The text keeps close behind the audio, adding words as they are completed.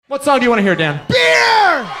What song do you want to hear, Dan?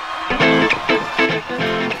 Beer!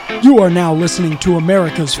 You are now listening to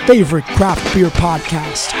America's favorite craft beer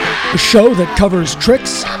podcast, a show that covers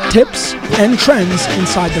tricks, tips, and trends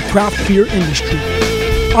inside the craft beer industry.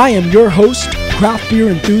 I am your host, craft beer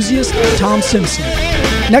enthusiast Tom Simpson.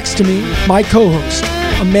 Next to me, my co-host,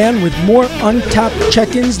 a man with more untapped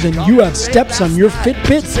check-ins than you have steps on your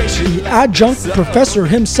Fitbit, the adjunct professor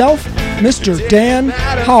himself, Mr. Dan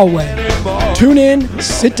Howay. Tune in,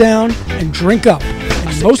 sit down, and drink up.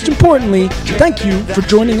 And most importantly, thank you for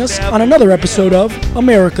joining us on another episode of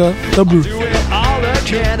America the Brutal.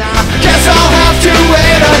 Guess I'll have to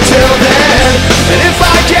wait until then. And if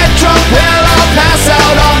I get drunk, well, I'll pass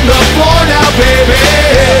out on the floor now, baby.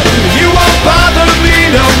 You won't bother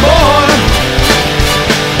me no more.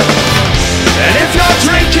 And if you're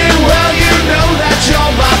drinking, well, you know that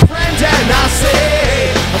you're my friend, and I say,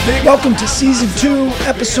 Welcome to Season 2,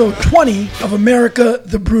 Episode 20 of America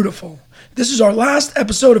the Brutiful. This is our last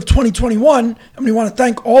episode of 2021, and we want to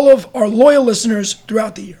thank all of our loyal listeners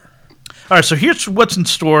throughout the year. All right, so here's what's in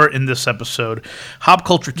store in this episode. Hop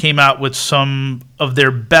Culture came out with some of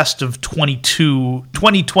their best of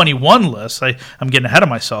 2021 lists. I'm getting ahead of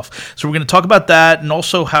myself. So we're going to talk about that and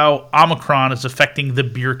also how Omicron is affecting the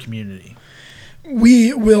beer community.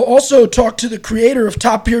 We will also talk to the creator of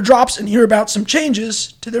Top Beer Drops and hear about some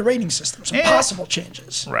changes to their rating system, some possible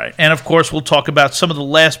changes. Right, and of course we'll talk about some of the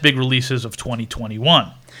last big releases of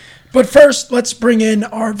 2021. But first, let's bring in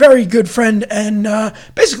our very good friend and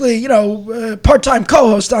part-time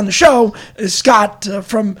co-host on the show, is Scott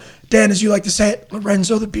from, Dan, as you like to say it,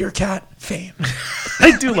 Lorenzo the Beer Cat fame.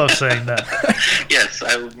 I do love saying that. Yes,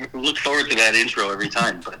 I look forward to that intro every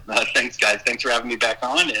time. But thanks, guys. Thanks for having me back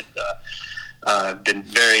on. And been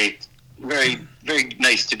very, very, very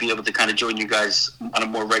nice to be able to kind of join you guys on a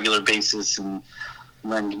more regular basis and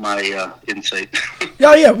lend my insight.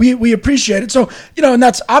 Yeah, we appreciate it. So, and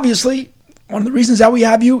that's obviously one of the reasons that we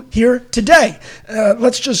have you here today.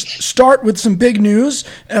 Let's just start with some big news.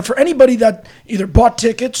 For anybody that either bought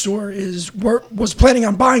tickets or was planning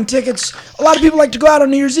on buying tickets, a lot of people like to go out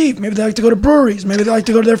on New Year's Eve. Maybe they like to go to breweries. Maybe they like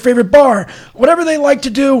to go to their favorite bar. Whatever they like to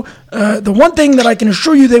do, the one thing that I can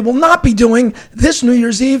assure you they will not be doing this New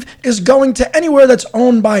Year's Eve is going to anywhere that's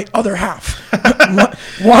owned by Other Half.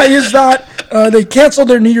 Why is that? They canceled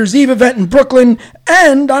their New Year's Eve event in Brooklyn,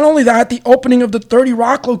 and not only that, the opening of the 30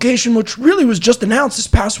 Rock location, which really was just announced this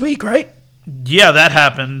past week, right? Yeah, that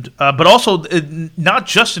happened, but also not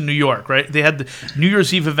just in New York, right? They had the New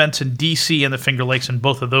Year's Eve events in D.C. and the Finger Lakes, and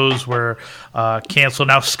both of those were canceled.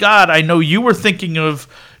 Now, Scott, I know you were thinking of,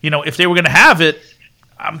 if they were going to have it,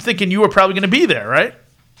 I'm thinking you were probably going to be there, right?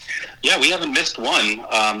 Yeah, we haven't missed one.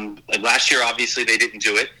 Last year, obviously, they didn't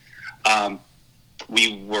do it.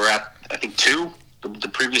 We were at, I think, the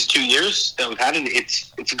previous 2 years that we've had it.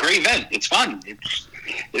 It's a great event. It's fun.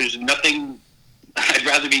 There's nothing I'd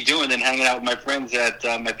rather be doing than hanging out with my friends at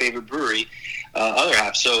my favorite brewery, Other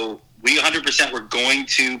Half. So we 100% were going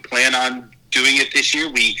to plan on doing it this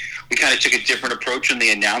year. We kind of took a different approach when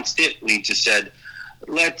they announced it. We just said,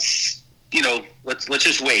 let's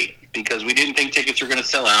just wait, because we didn't think tickets were going to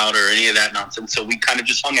sell out or any of that nonsense. So we kind of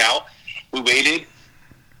just hung out. We waited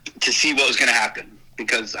to see what was going to happen,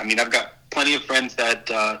 because I've got plenty of friends that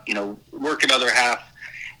work at Other Half,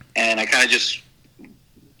 and I kind of just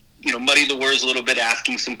muddy the words a little bit,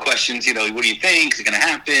 asking some questions. What do you think is going to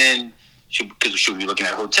happen? Should we be looking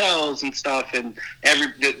at hotels and stuff? And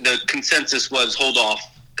the consensus was hold off,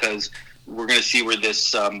 because we're going to see where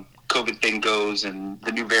this COVID thing goes and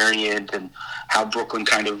the new variant and how Brooklyn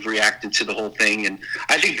kind of reacted to the whole thing. And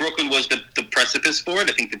I think Brooklyn was the precipice for it.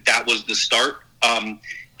 I think that was the start.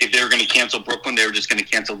 If they were going to cancel Brooklyn, they were just going to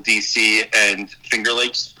cancel DC and Finger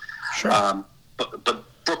Lakes. Sure. But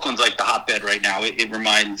Brooklyn's like the hotbed right now. It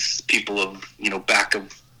reminds people of, back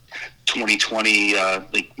of 2020,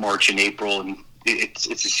 like March and April, and it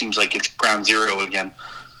seems like it's ground zero again.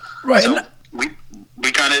 Right. So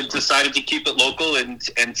we kind of decided to keep it local and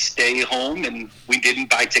stay home, and we didn't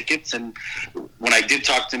buy tickets. And when I did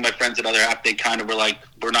talk to my friends at Other Half, they kind of were like,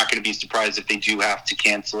 we're not going to be surprised if they do have to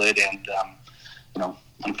cancel it. And,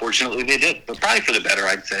 unfortunately they did, but probably for the better,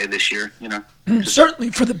 I'd say, this year,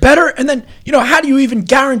 Certainly for the better. And then, how do you even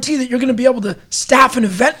guarantee that you're going to be able to staff an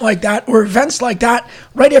event like that or events like that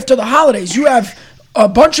right after the holidays? You have a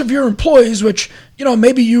bunch of your employees, which,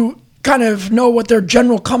 maybe you kind of know what their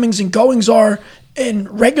general comings and goings are in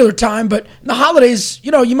regular time, but in the holidays,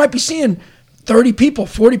 you might be seeing 30 people,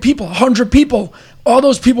 40 people, 100 people. All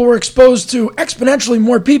those people were exposed to exponentially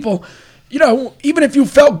more people. Even if you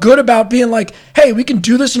felt good about being like, hey, we can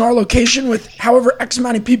do this in our location with however X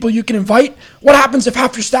amount of people you can invite, what happens if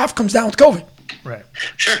half your staff comes down with COVID? Right.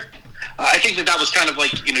 Sure. I think that was kind of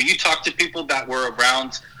like, you talk to people that were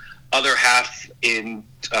around Other Half in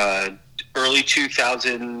early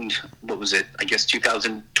 2000, what was it? I guess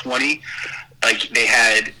 2020. Like, they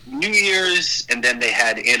had New Year's, and then they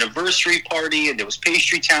had anniversary party, and there was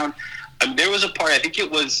Pastry Town. There was a party, I think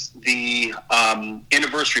it was the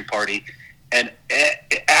anniversary party, and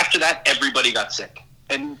after that, everybody got sick.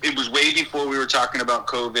 And it was way before we were talking about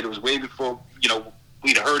COVID. It was way before,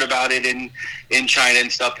 we'd heard about it in China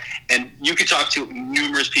and stuff. And you could talk to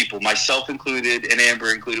numerous people, myself included and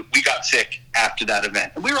Amber included. We got sick after that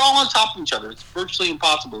event. And we were all on top of each other. It's virtually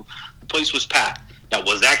impossible. The place was packed. Now,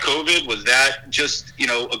 was that COVID? Was that just,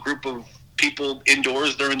 a group of people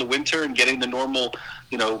indoors during the winter and getting the normal,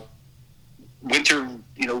 winter,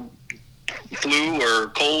 flu or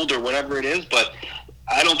cold or whatever it is? But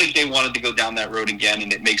I don't think they wanted to go down that road again,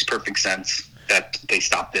 and it makes perfect sense that they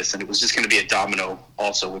stopped this. And it was just going to be a Domino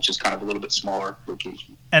also, which is kind of a little bit smaller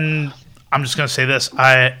location. And I'm just going to say this.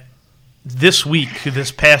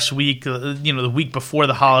 This past week, the week before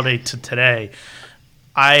the holiday to today,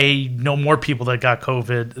 I know more people that got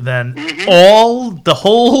COVID than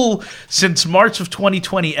since March of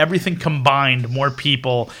 2020, everything combined, more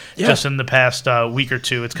people just in the past week or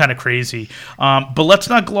two. It's kind of crazy. But let's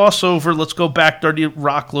not gloss over. Let's go back. Dirty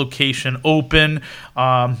Rock location open.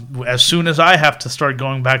 As soon as I have to start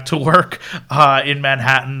going back to work in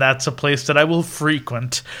Manhattan, that's a place that I will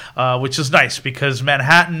frequent, which is nice because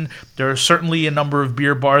Manhattan, there are certainly a number of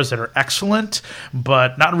beer bars that are excellent,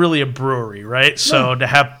 but not really a brewery, right? So to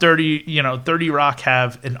have 30 Rock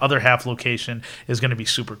have an Other Half location is going to be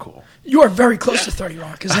super cool. You are very close to 30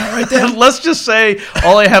 Rock, isn't that right there? Let's just say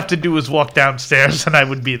all I have to do is walk downstairs and I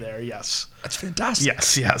would be there, yes. That's fantastic.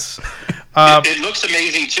 Yes. It looks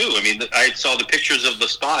amazing, too. I mean, I saw the pictures of the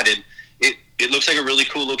spot, and it looks like a really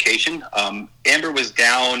cool location. Amber was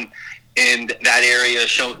down in that area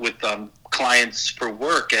with clients for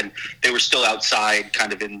work, and they were still outside,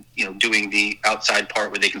 kind of in, doing the outside part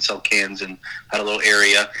where they can sell cans and had a little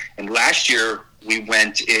area. And last year we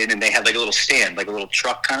went in and they had like a little stand, like a little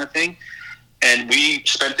truck kind of thing. And we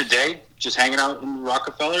spent the day just hanging out in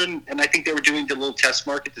Rockefeller. And I think they were doing the little test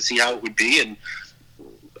market to see how it would be. And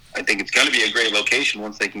I think it's going to be a great location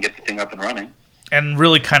once they can get the thing up and running. And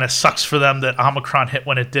really kind of sucks for them that Omicron hit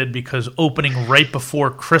when it did, because opening right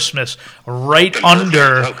before Christmas, right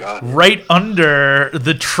under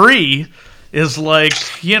the tree is like,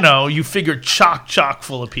 you figure chock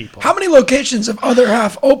full of people. How many locations have Other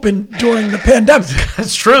Half opened during the pandemic?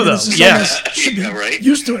 That's true, though. Yes. Should be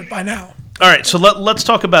used to it by now. All right, so let's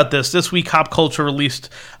talk about this. This week, Hop Culture released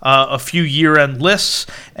a few year-end lists,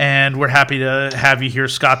 and we're happy to have you here,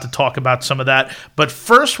 Scott, to talk about some of that. But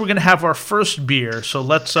first, we're going to have our first beer, so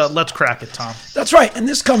let's crack it, Tom. That's right, and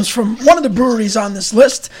this comes from one of the breweries on this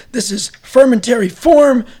list. This is Fermentary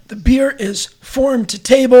Form. The beer is Form to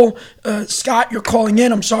Table. Scott, you're calling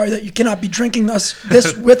in. I'm sorry that you cannot be drinking this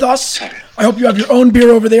with us. I hope you have your own beer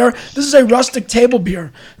over there. This is a rustic table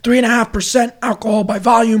beer, 3.5% alcohol by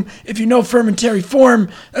volume. If you know Fermentary Form,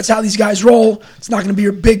 that's how these guys roll. It's not going to be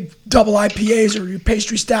your big double IPAs or your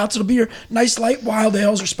pastry stouts. It'll be your nice light wild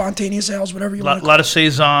ales or spontaneous ales, whatever you want. A lot of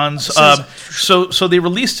saisons. So they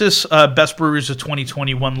released this Best Breweries of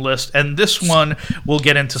 2021 list, and this one we'll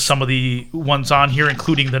get into some of the ones on here,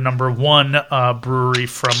 including the number one brewery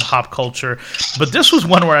from Hop Culture. But this was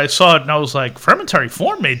one where I saw it and I was like, Fermentary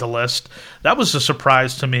Form made the list. That was a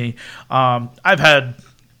surprise to me. I've had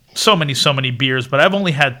so many beers, but I've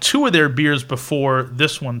only had two of their beers before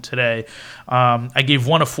this one today. I gave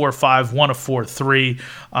one a 4.5, one a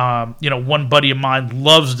 4.3. One buddy of mine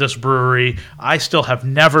loves this brewery. I still have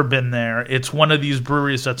never been there. It's one of these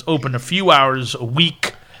breweries that's open a few hours a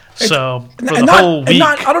week. So for the whole week.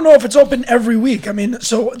 I don't know if it's open every week. I mean,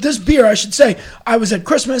 so this beer, I should say, I was at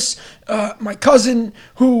Christmas. My cousin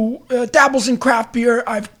who dabbles in craft beer,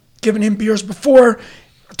 I've given him beers before.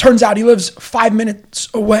 Turns out he lives 5 minutes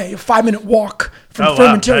away, a 5-minute walk from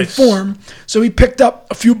Fermentary Form. So he picked up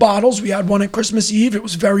a few bottles. We had one at Christmas Eve. It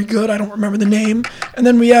was very good. I don't remember the name. And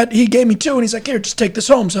then he gave me two, and he's like, here, just take this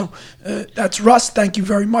home. So that's Russ. Thank you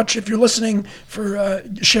very much, if you're listening, for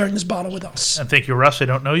sharing this bottle with us. And thank you, Russ. I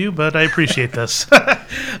don't know you, but I appreciate this.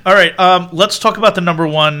 All right, let's talk about the number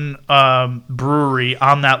one brewery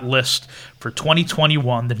on that list for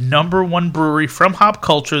 2021, the number one brewery from Hop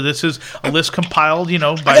Culture. This is a list compiled,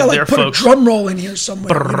 by their folks. Put a drum roll in here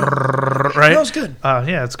somewhere. Right? That was good.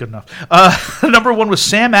 Yeah, it's good enough. Number one was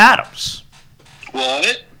Sam Adams.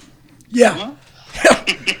 What? Yeah.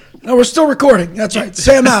 No, we're still recording. That's right.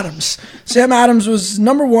 Sam Adams. Sam Adams was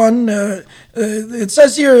number one. It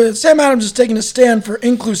says here, Sam Adams is taking a stand for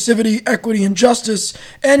inclusivity, equity, and justice.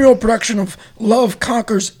 Annual production of Love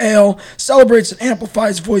Conquers Ale celebrates and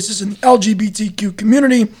amplifies voices in the LGBTQ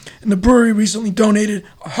community. And the brewery recently donated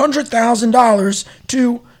 $100,000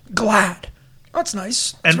 to GLAAD. That's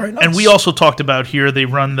nice. That's very nice. And we also talked about here, they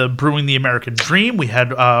run the Brewing the American Dream. We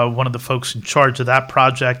had one of the folks in charge of that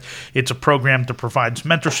project. It's a program that provides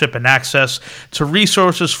mentorship and access to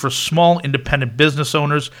resources for small independent business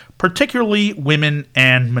owners, particularly women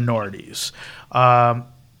and minorities. Scott,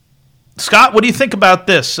 what do you think about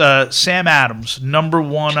this? Sam Adams, number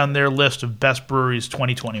one on their list of best breweries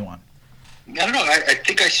 2021. I don't know. I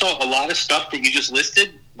think I saw a lot of stuff that you just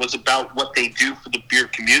listed was about what they do for the beer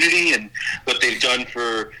community and what they've done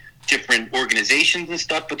for different organizations and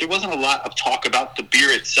stuff, but there wasn't a lot of talk about the beer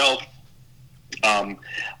itself.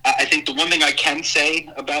 I think the one thing I can say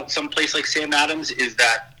about some place like Sam Adams is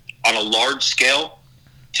that on a large scale,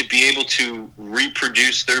 to be able to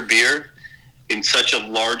reproduce their beer in such a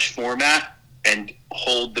large format and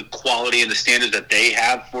hold the quality and the standards that they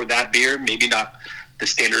have for that beer, maybe not the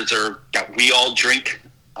standards that we all drink,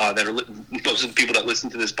 that are most of the people that listen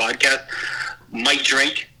to this podcast might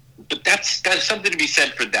drink, but that's something to be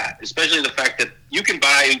said for that, especially the fact that you can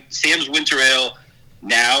buy Sam's Winter Ale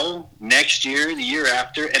now, next year, the year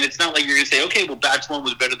after, and it's not like you're going to say, okay, well, batch 1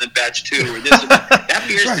 was better than batch 2 or this. That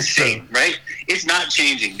beer is the same, right? It's not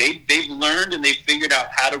changing. They've learned and they've figured out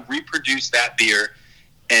how to reproduce that beer,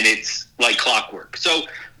 and it's like clockwork. So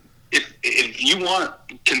if you want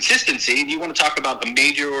consistency, you want to talk about a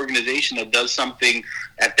major organization that does something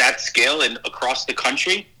at that scale and across the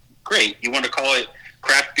country, great. You want to call it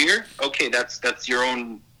craft beer? Okay, that's your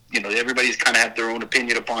own, everybody's kind of have their own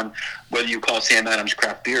opinion upon whether you call Sam Adams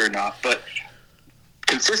craft beer or not. But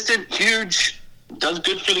consistent, huge, does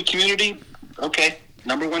good for the community, okay.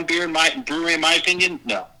 Number one brewery in my opinion?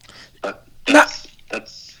 No. But that's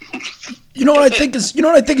you know what I think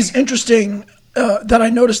is interesting that I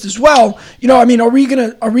noticed as well. Are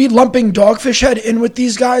we lumping Dogfish Head in with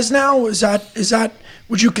these guys now? Is that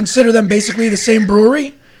would you consider them basically the same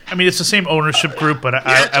brewery? I mean, it's the same ownership group, but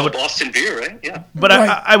I would Boston Beer, right? Yeah. But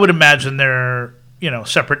right. I would imagine they're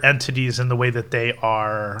separate entities in the way that they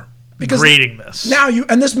are grading this. Now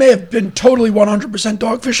and this may have been totally 100%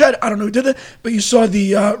 Dogfish Head. I don't know who did it, but you saw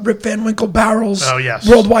the Rip Van Winkle Barrels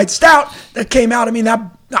Worldwide Stout that came out. I mean,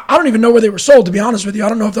 I don't even know where they were sold, to be honest with you. I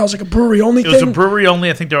don't know if that was like a brewery only thing. It was a brewery only.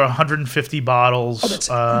 I think there were 150 bottles.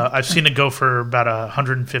 I've seen it go for about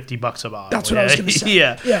 $150 a bottle. That's what I was going to say.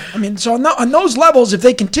 Yeah. I mean, so on those levels, if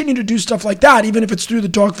they continue to do stuff like that, even if it's through the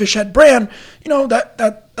Dogfish Head brand,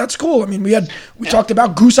 that's cool. I mean, we talked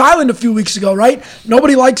about Goose Island a few weeks ago, right?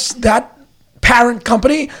 Nobody likes that parent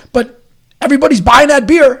company, but everybody's buying that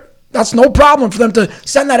beer. That's no problem for them to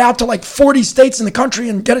send that out to like 40 states in the country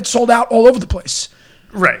and get it sold out all over the place.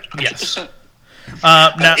 Right. Yes. Now,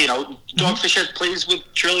 Dogfish Head plays with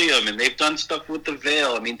Trillium, and they've done stuff with the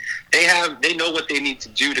Veil. I mean, they know what they need to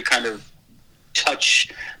do to kind of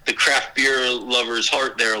touch the craft beer lover's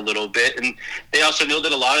heart there a little bit, and they also know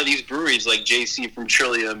that a lot of these breweries, like JC from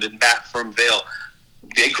Trillium and Matt from Veil,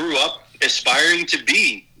 they grew up aspiring to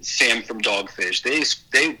be Sam from Dogfish.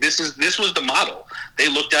 This was the model. They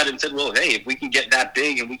looked at it and said, well, hey, if we can get that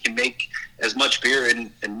big and we can make as much beer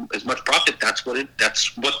and as much profit, that's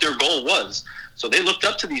what their goal was. So they looked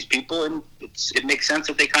up to these people, and it makes sense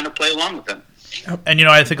that they kind of play along with them. And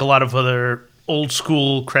I think a lot of other old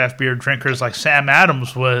school craft beer drinkers like Sam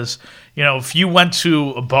Adams was, if you went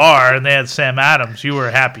to a bar and they had Sam Adams, you were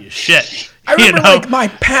happy as shit. I remember like my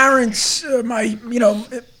parents,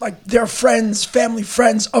 like their friends, family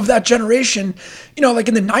friends of that generation, like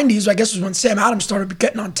in the 90s, I guess was when Sam Adams started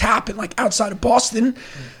getting on tap and like outside of Boston.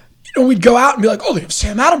 We'd go out and be like, oh, they have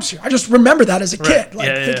Sam Adams here. I just remember that as a kid,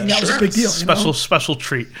 thinking that was a big deal. Special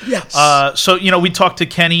treat. Yes. So, we talked to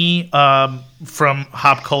Kenny from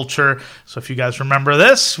Hop Culture. So if you guys remember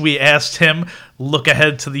this, we asked him, look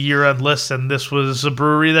ahead to the year-end list, and this was a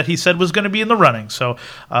brewery that he said was going to be in the running. So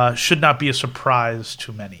should not be a surprise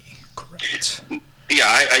to many. Correct. Yeah,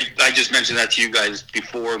 I just mentioned that to you guys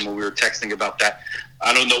before when we were texting about that.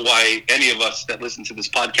 I don't know why any of us that listen to this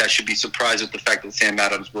podcast should be surprised at the fact that Sam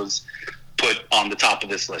Adams was put on the top of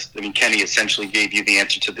this list. I mean, Kenny essentially gave you the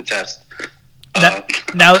answer to the test. Now,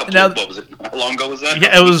 what was it? How long ago was that?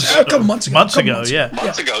 Yeah, it was a couple months ago. Months ago,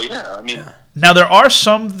 yeah. I mean, now there are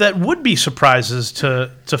some that would be surprises to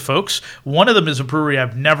folks. One of them is a brewery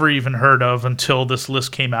I've never even heard of until this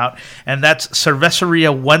list came out, and that's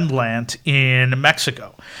Cerveceria Wendlandt in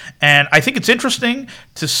Mexico. And I think it's interesting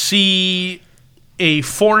to see a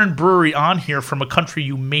foreign brewery on here from a country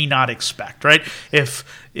you may not expect, right? If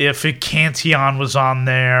a Cantillon was on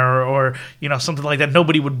there or something like that,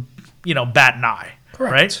 nobody would bat an eye.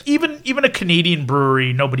 Correct. Right? Even a Canadian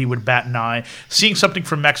brewery, nobody would bat an eye. Seeing something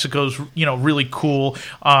from Mexico is really cool.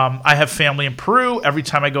 I have family in Peru. Every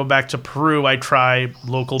time I go back to Peru, I try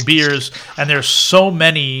local beers, and there's so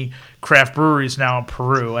many craft breweries now in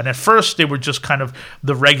Peru. And at first, they were just kind of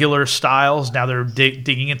the regular styles. Now they're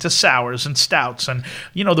digging into sours and stouts, and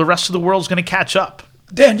the rest of the world's going to catch up.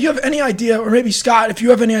 Dan, do you have any idea, or maybe Scott, if you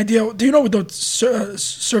have any idea, do you know what the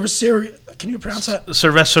cerveceria, can you pronounce that?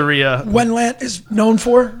 Cerveceria. Wendlandt is known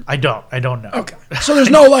for? I don't know. Okay. So there's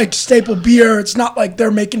no staple beer. It's not like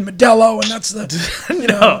they're making Modelo and that's the,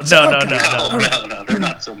 No. No. They're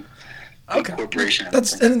not some big corporation.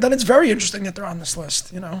 And then it's very interesting that they're on this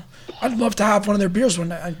list, I'd love to have one of their beers one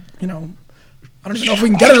day. I don't even know if we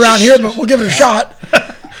can get it around here, but we'll give it a shot.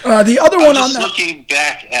 The other one on that. Looking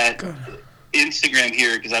back at Instagram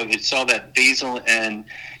here, because I saw that Basil and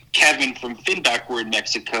Kevin from Finback were in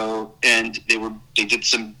Mexico, and they did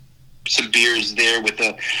some beers there with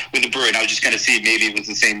the brewery. And I was just going to see if maybe it was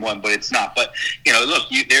the same one, but it's not. But look,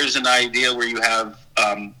 there's an idea where you have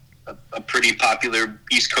a pretty popular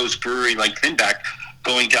East Coast brewery like Finback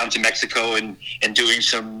going down to Mexico and doing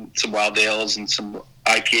some wild ales and some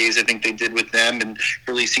IPAs. I think they did with them and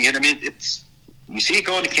releasing it. I mean, you see it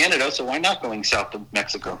going to Canada, so why not going south of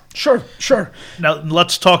Mexico? Sure. Now,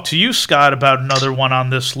 let's talk to you, Scott, about another one on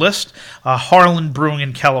this list. Harlan Brewing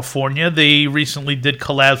in California. They recently did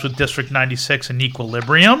collabs with District 96 and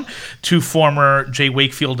Equilibrium. 2 former J.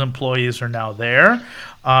 Wakefield employees are now there.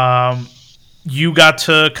 You got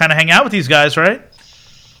to kind of hang out with these guys, right?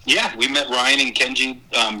 Yeah, we met Ryan and Kenji.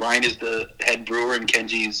 Ryan is the head brewer, and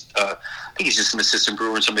Kenji's, I think he's just an assistant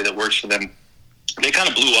brewer, somebody that works for them. They kind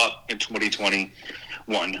of blew up in 2021.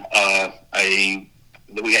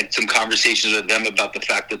 We had some conversations with them about the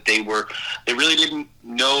fact that they really didn't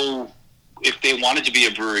know if they wanted to be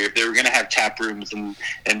a brewery, if they were going to have tap rooms and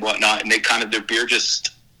whatnot. And their beer just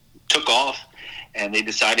took off, and they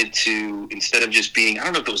decided to, instead of just being, I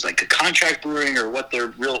don't know if it was like a contract brewing or what their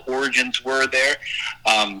real origins were there,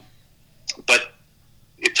 but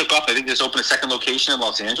it took off. I think they just opened a second location in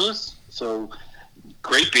Los Angeles. So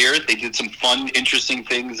great beer. They did some fun, interesting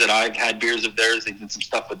things that I've had beers of theirs. They did some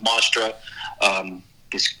stuff with Mostra,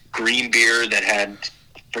 this green beer that had,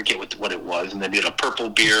 forget what it was, and they did a purple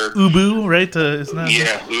beer. Ubu, right? Isn't that?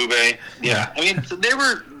 Yeah, Ube. Yeah. I mean, so they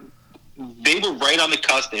were right on the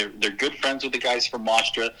cusp. They're good friends with the guys from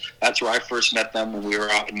Mostra. That's where I first met them when we were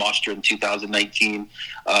out in Mostra in 2019.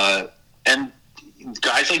 And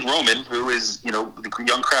guys like Roman, who is, the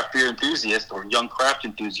young craft beer enthusiast or young craft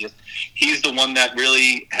enthusiast, he's the one that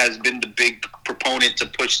really has been the big proponent to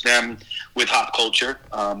push them with hop culture.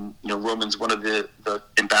 Roman's one of the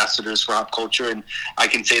ambassadors for hop culture, and I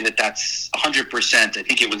can say that that's 100%. I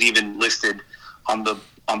think it was even listed on the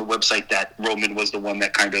website that Roman was the one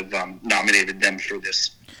that kind of nominated them for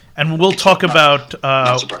this. And we'll talk about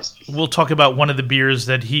one of the beers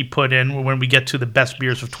that he put in when we get to the best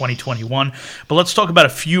beers of 2021. But let's talk about a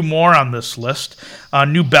few more on this list.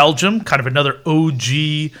 New Belgium, kind of another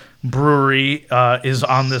OG brewery, is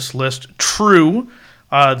on this list. True,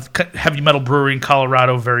 heavy metal brewery in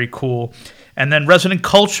Colorado, very cool. And then Resident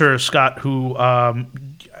Culture, Scott, who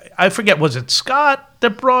I forget, was it Scott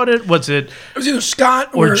that brought it? Was it? It was either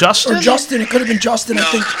Scott or Justin. Or Justin. It could have been Justin. No,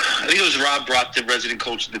 I think it was Rob brought the Resident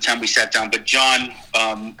Culture the time we sat down. But John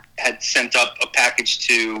had sent up a package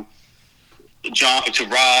to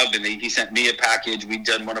Rob, and he sent me a package. We'd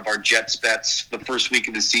done one of our Jets bets the first week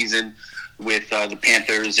of the season with the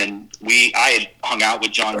Panthers, and I had hung out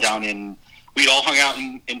with John we'd all hung out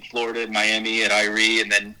in Florida, in Miami at Irie,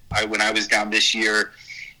 and then when I was down this year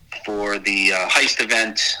for the Heist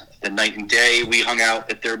event, the Night and Day, we hung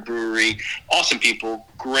out at their brewery. Awesome people,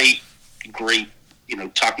 great,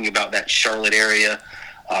 talking about that Charlotte area.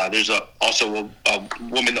 There's also a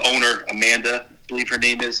woman owner, Amanda, I believe her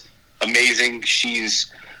name is, amazing.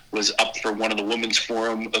 Was up for one of the Women's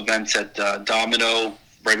Forum events at Domino,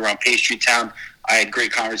 right around Pastry Town. I had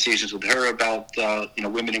great conversations with her about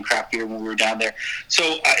women in craft beer when we were down there.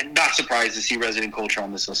 So I'm not surprised to see Resident Culture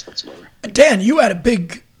on this list whatsoever. Dan, you had a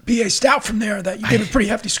big BA Stout from there that you gave a pretty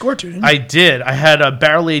hefty score to, didn't you? I did. I had a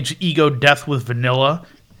barrel-aged Ego Death with vanilla.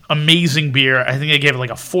 Amazing beer. I think I gave it like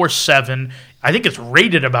a 4.7. I think it's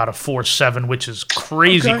rated about a 4.7, which is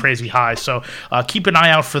crazy high. So keep an eye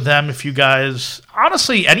out for them if you guys,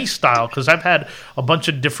 honestly, any style, because I've had a bunch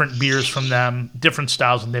of different beers from them, different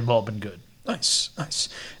styles, and they've all been good. Nice.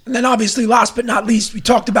 And then obviously, last but not least, we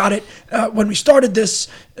talked about it when we started this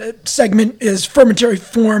segment, is Fermentary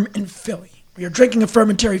Form in Philly. You're drinking a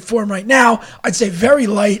fermentary form right now. I'd say very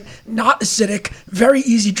light, not acidic, very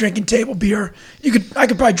easy drinking table beer. I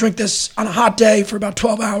could probably drink this on a hot day for about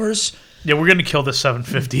 12 hours. Yeah, we're going to kill this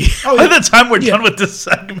 750 Oh, by yeah. the time we're done with this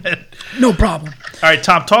segment. No problem. All right,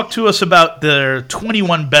 Tom, talk to us about the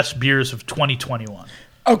 21 best beers of 2021.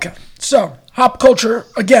 Okay, so Hop Culture,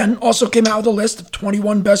 again, also came out with a list of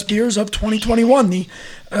 21 best beers of 2021.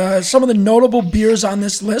 Some of the notable beers on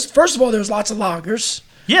this list. First of all, there's lots of lagers.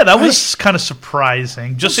 Yeah, that was kind of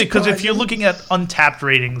surprising. Just because if you're surprising. looking at Untapped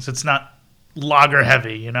ratings, it's not lager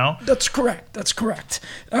heavy, you know? That's correct.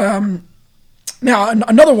 Now,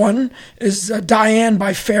 another one is Diane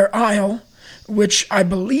by Fair Isle, which I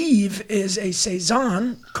believe is a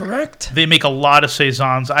Saison, correct? They make a lot of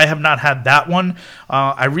Saisons. I have not had that one.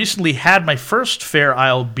 I recently had my first Fair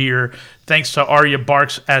Isle beer thanks to Arya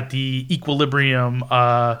Barks at the Equilibrium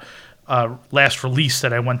last release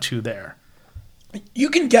that I went to there. You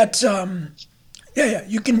can get,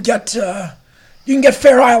 you can get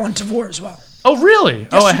Fair Isle on Tavour as well. Oh, really?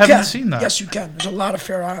 Yes, I you haven't can. seen that. Yes, you can. There's a lot of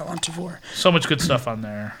Fair Isle on Tavour. So much good stuff on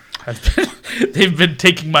there. They've been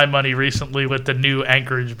taking my money recently with the new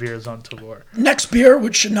Anchorage beers on Tavour. Next beer,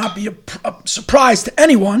 which should not be a surprise to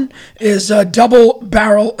anyone, is Double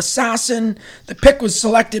Barrel Assassin. The pick was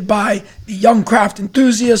selected by the Young Craft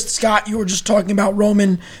Enthusiast. Scott, you were just talking about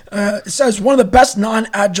Roman. It says one of the best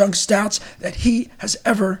non-adjunct stouts that he has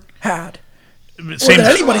ever had. Or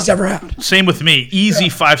that anybody's ever had. Same with me. Easy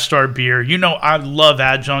 5-star beer. You know I love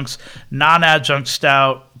adjuncts. Non-adjunct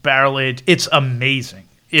stout, barrel aged. It's amazing.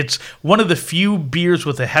 It's one of the few beers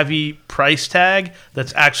with a heavy price tag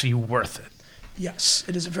that's actually worth it. Yes,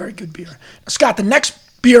 it is a very good beer. Scott, the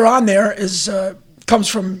next beer on there comes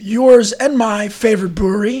from yours and my favorite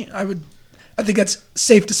brewery. I think that's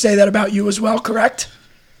safe to say that about you as well, correct?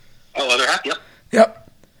 Oh, other half, yep. Yep.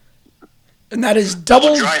 And that is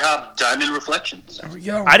Double Dry Hop Diamond Reflections. There we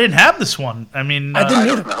go. I didn't have this one. I mean, I didn't I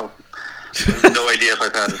either. don't know. No idea if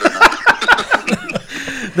I've had it or not.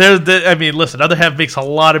 Listen, Other Half makes a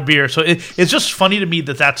lot of beer, so it's just funny to me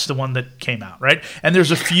that that's the one that came out, right? And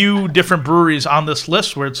there's a few different breweries on this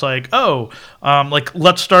list where it's like,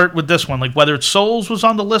 let's start with this one. Like Weathered Souls was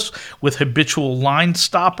on the list with Habitual Line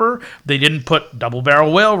Stopper. They didn't put Double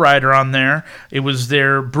Barrel Whale Rider on there. It was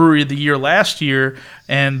their brewery of the year last year,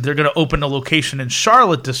 and they're going to open a location in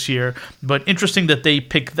Charlotte this year. But interesting that they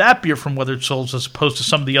picked that beer from Weathered Souls as opposed to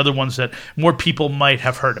some of the other ones that more people might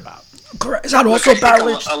have heard about. Correct. Is that also I think barrel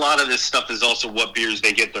aged? a lot of this stuff is also what beers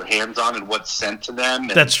they get their hands on and what's sent to them.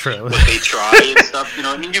 And That's true. What they try and stuff.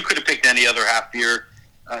 You could have picked any other half beer.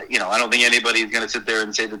 I don't think anybody's going to sit there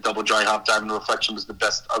and say that Double Dry Hop Diamond Reflection was the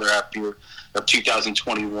best other half beer of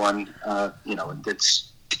 2021.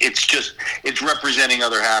 It's representing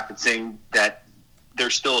other half. It's saying that they're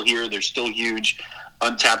still here. They're still huge.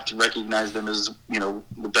 Untapped recognized them as,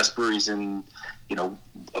 the best breweries in,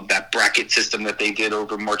 of that bracket system that they did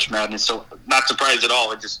over March Madness. So not surprised at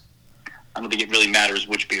all. I don't think it really matters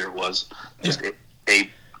which beer it was. Just a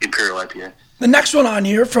Imperial IPA. The next one on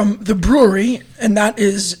here from the brewery, and that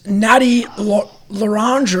is Natty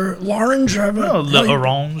L'Orange or L'Orange.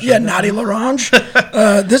 L'Orange. Yeah, Natty L'Orange.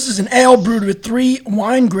 This is an ale brewed with 3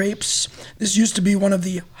 wine grapes. This used to be one of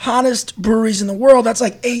the hottest breweries in the world. That's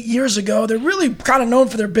like 8 years ago. They're really kind of known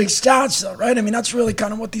for their big stouts, though, right? I mean, that's really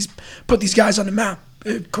kind of what put these guys on the map.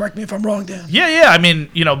 Correct me if I'm wrong, Dan. Yeah. I mean,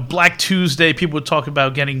 Black Tuesday, people would talk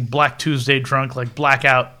about getting Black Tuesday drunk, like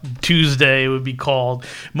Blackout Tuesday would be called.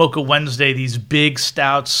 Mocha Wednesday, these big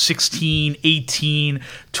stouts, 16, 18,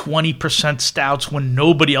 20% stouts when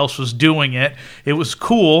nobody else was doing it. It was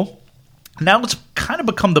cool. Now it's kind of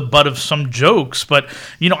become the butt of some jokes, but,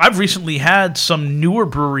 I've recently had some newer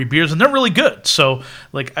brewery beers, and they're really good. So,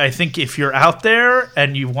 I think if you're out there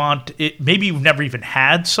and you want it, maybe you've never even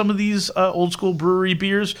had some of these old school brewery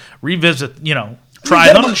beers, revisit, try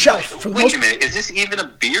Get them. them on the shelf. For the Wait most a minute. Is this even a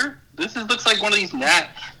beer? This looks like one of these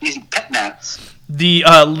pet gnats. The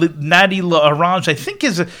Natty L'Orange, I think,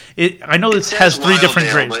 I know it has 3 different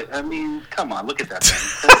Lyle, grapes. But, I mean, come on, look at that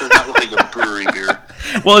thing. That does not look like a brewery beer.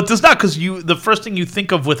 Well, it does not, because the first thing you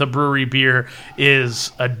think of with a brewery beer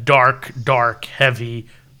is a dark, heavy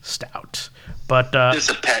stout. But This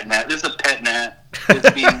is a pet gnat.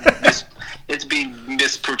 It's being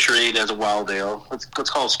misportrayed as a wild ale. Let's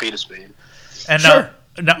call a spade a spade. and Sure.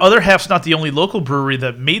 now Other Half's not the only local brewery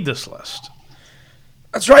that made this list.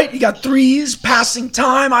 That's right. You got Threes, Passing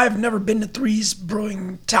Time. I have never been to Threes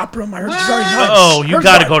Brewing Tap Room. I heard it's very nice. Oh, you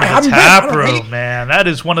got to go to the tap room, room, man. That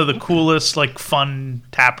is one of the coolest, fun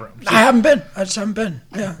tap rooms. I haven't been. I just haven't been.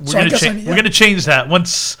 Yeah. We're gonna change that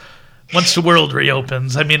once Once the world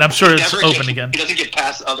reopens, I mean, I'm sure it's open again. He doesn't get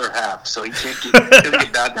past other half, so he doesn't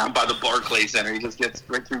get that down by the Barclays Center. He just gets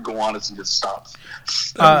right through Gowanus and just stops.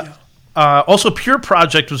 Also, Pure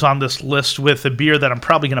Project was on this list with a beer that I'm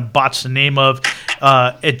probably going to botch the name of,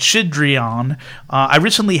 Echidrion. I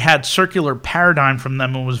recently had Circular Paradigm from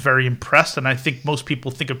them and was very impressed, and I think most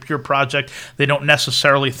people think of Pure Project. They don't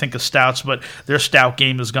necessarily think of stouts, but their stout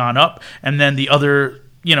game has gone up. And then the other...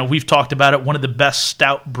 we've talked about it. One of the best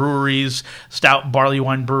stout barley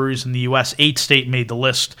wine breweries in the U.S., 8 State, made the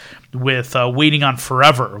list with Waiting on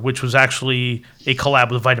Forever, which was actually a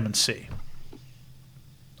collab with Vitamin C.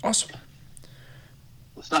 Awesome.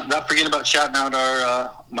 Let's not forget about shouting out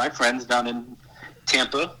our my friends down in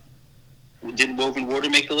Tampa. Didn't Woven Water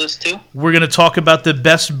make the list too? We're going to talk about the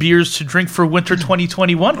best beers to drink for winter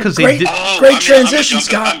 2021 because they did. Great transition,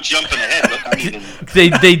 Scott. I'm jumping ahead. Look,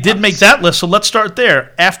 they did make that list, so let's start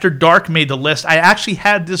there. After Dark made the list. I actually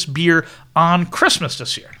had this beer on Christmas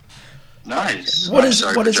this year. Nice. What is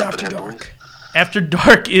After Dark? After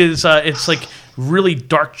Dark is it's like really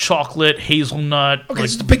dark chocolate, hazelnut. Okay,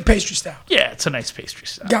 it's the big pastry stout. Yeah, it's a nice pastry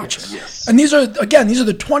stout. Gotcha. Yes. And these are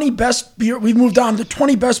the 20 best beer. We've moved on to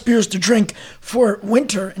 20 best beers to drink for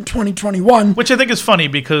winter in 2021. Which I think is funny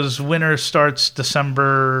because winter starts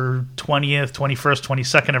December 20th, 21st,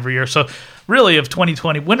 22nd every year. So really,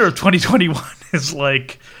 winter of 2021 is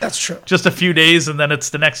like that's true. Just a few days, and then it's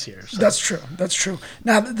the next year. So. That's true.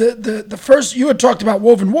 Now, the first you had talked about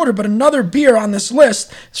Woven Water, but another beer on this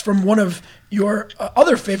list is from one of your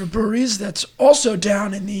other favorite breweries that's also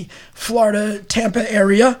down in the Florida, Tampa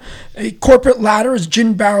area. A Corporate Ladder is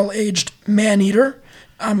gin barrel aged Man-Eater.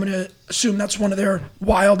 I'm going to assume that's one of their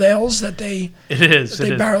wild ales that they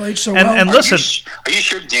barrel age so well. And listen, are you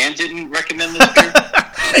sure Dan didn't recommend this beer?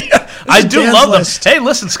 I do Dan's love list. them. Hey,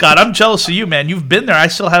 listen, Scott, I'm jealous of you, man. You've been there. I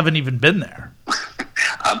still haven't even been there.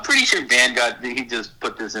 I'm pretty sure Dan he just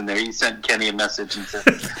put this in there. He sent Kenny a message and said,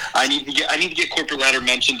 I need to get Corporate Ladder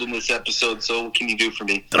mentioned in this episode, so what can you do for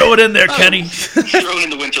me? Throw it in there, Kenny. Throw it in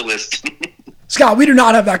the winter list. Scott, we do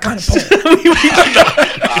not have that kind of poll.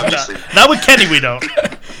 Obviously. Not with Kenny, we don't.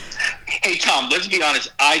 Hey, Tom, let's be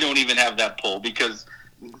honest. I don't even have that poll because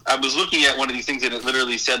I was looking at one of these things and it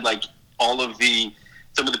literally said like some of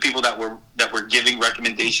the people that were giving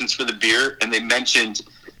recommendations for the beer, and they mentioned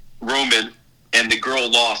Roman and the girl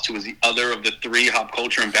Lost, who was the other of the 3 Hop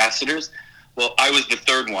Culture ambassadors. Well, I was the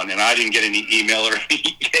third one, and I didn't get any email or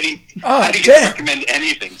I didn't get to recommend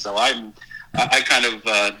anything. So I kind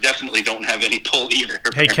of definitely don't have any pull either.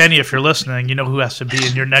 Hey, Kenny, if you're listening, you know who has to be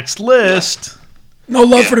in your next list. No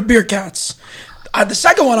love for the beer cats. The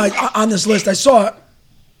second one on this list I saw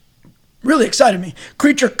really excited me.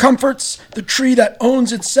 Creature Comforts, the tree that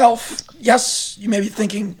owns itself. Yes, you may be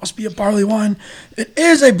thinking, must be a barley wine. It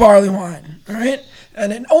is a barley wine, all right?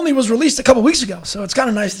 And it only was released a couple weeks ago, so it's kind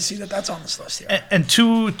of nice to see that that's on this list here. And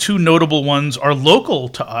two notable ones are local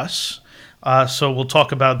to us, so we'll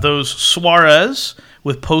talk about those. Suarez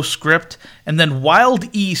with Postscript, and then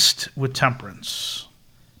Wild East with Temperance.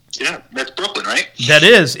 Yeah, that's Brooklyn, right? That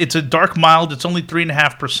is. It's a dark mild. It's only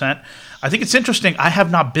 3.5%. I think it's interesting. I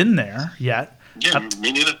have not been there yet. Yeah,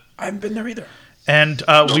 me neither. I haven't been there either. And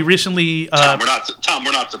we recently... Tom,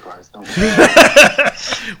 we're not surprised. Don't worry.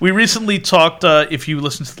 We recently talked, if you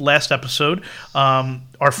listened to the last episode,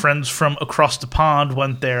 our friends from across the pond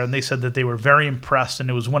went there, and they said that they were very impressed, and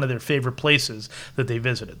it was one of their favorite places that they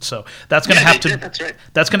visited. So that's going to That's right.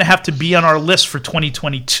 That's going to have to be on our list for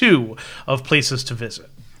 2022 of places to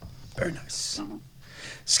visit. Very nice. Mm-hmm.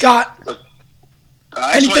 Scott...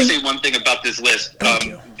 I just want to say one thing about this list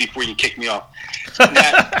before you kick me off.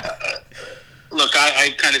 Look,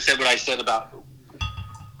 I kind of said what I said about,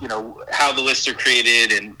 how the lists are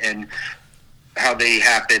created and how they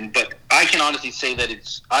happen. But I can honestly say that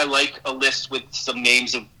I like a list with some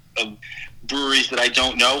names of breweries that I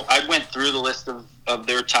don't know. I went through the list of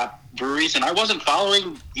their top breweries, and I wasn't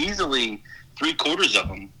following easily 3/4 of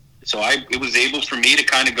them. So it was able for me to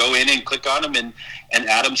kind of go in and click on them and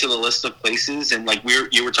add them to the list of places. And like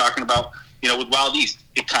you were talking about, with Wild East,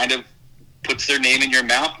 it kind of puts their name in your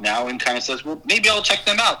mouth now and kind of says, well, maybe I'll check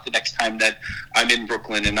them out the next time that I'm in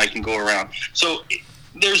Brooklyn and I can go around. So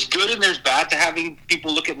there's good and there's bad to having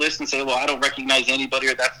people look at lists and say, well, I don't recognize anybody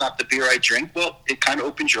or that's not the beer I drink. Well, it kind of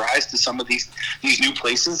opens your eyes to some of these new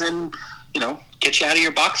places and, get you out of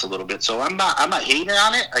your box a little bit. So I'm not hating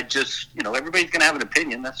on it. I just, everybody's going to have an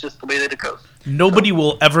opinion. That's just the way that it goes. Nobody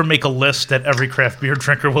will ever make a list that every craft beer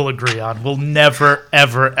drinker will agree on. Will never,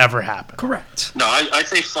 ever, ever happen. Correct. No, I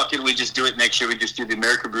say fuck it. We just do it next year. We just do the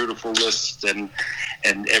America Beautiful list, and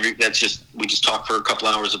we just talk for a couple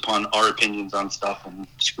hours upon our opinions on stuff, and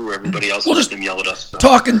screw everybody else. We'll and just let them yell at us. So.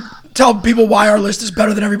 Talk and tell people why our list is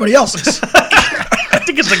better than everybody else's. I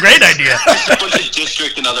think it's a great idea. Just a bunch of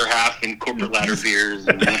district and other half and corporate ladder beers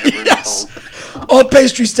and whatever Yes. All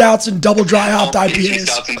pastry stouts and double dry hopped IPAs.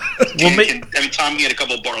 Tom had a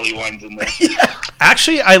couple of barley wines in there.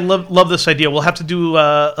 Actually, I love this idea. We'll have to do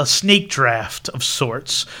a snake draft of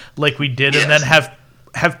sorts, like we did, and then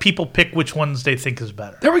have people pick which ones they think is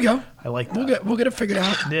better. There we go. I like that. We'll get it figured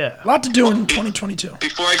out. Yeah. A lot to do in 2022.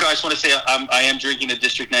 Before I go, I just want to say I am drinking a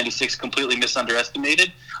District 96 completely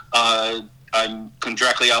misunderestimated. I'm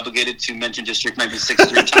contractually obligated to mention District 96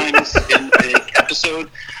 3 times in the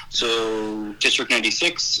episode. So District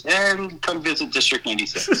 96, and come visit District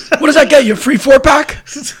 96. What does that get you? A free 4-pack?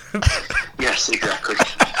 Yes, exactly.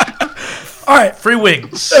 All right. Free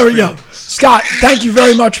wings. There we go. Scott, thank you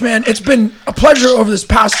very much, man. It's been a pleasure over this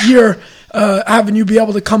past year having you be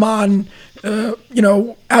able to come on,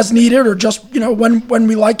 as needed, or just, when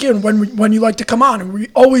we like you and when you like to come on. And we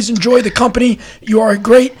always enjoy the company. You are a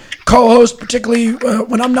great co-host, particularly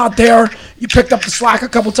when I'm not there. You picked up the slack a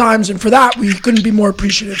couple times, and for that, we couldn't be more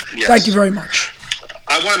appreciative. Yes. Thank you very much.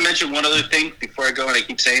 I want to mention one other thing before I go, and I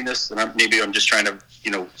keep saying this, and maybe I'm just trying to,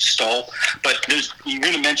 stall. But you're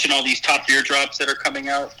going to mention all these top beer drops that are coming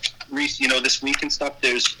out, this week and stuff.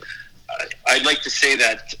 I'd like to say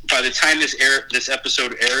that by the time this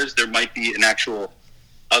episode airs, there might be an actual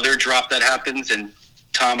other drop that happens. And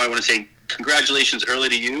Tom, I want to say congratulations early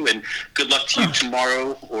to you, and good luck to you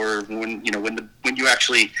tomorrow, or when you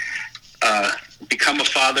actually become a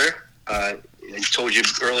father. I told you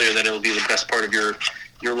earlier that it'll be the best part of your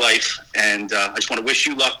life, and I just want to wish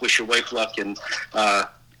you luck, wish your wife luck, and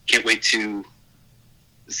can't wait to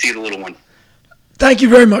see the little one. Thank you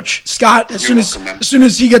very much, Scott. As soon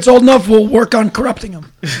as he gets old enough, we'll work on corrupting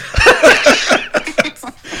him. All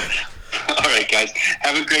right, guys.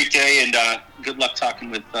 Have a great day, and good luck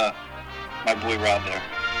talking with my boy Rob there.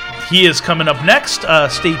 He is coming up next.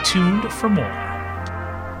 Stay tuned for more.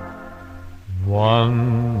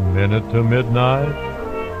 1 minute to midnight,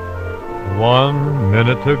 1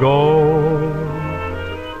 minute to go,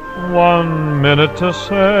 1 minute to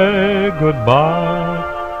say goodbye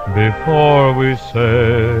before we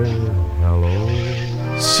say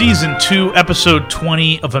hello. Season 2, Episode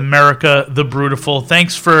 20 of America the Brutiful.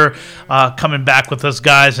 Thanks for coming back with us,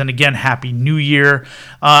 guys. And again, Happy New Year.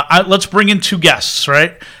 Let's bring in 2 guests,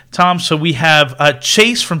 right, Tom? So we have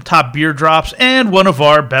Chase from Top Beer Drops and one of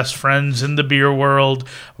our best friends in the beer world,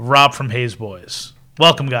 Rob from Haze Boys.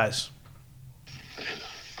 Welcome, guys.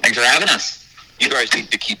 Thanks for having us. You guys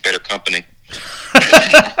need to keep better company.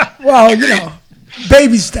 Well,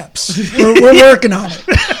 baby steps. We're working on it.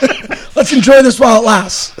 Let's enjoy this while it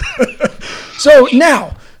lasts. So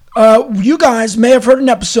now, you guys may have heard an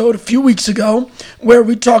episode a few weeks ago where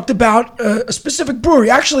we talked about a specific brewery,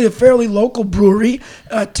 actually a fairly local brewery,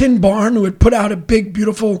 Tin Barn, who had put out a big,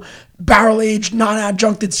 beautiful barrel-aged,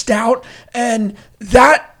 non-adjuncted stout. And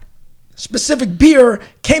that specific beer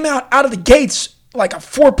came out of the gates like a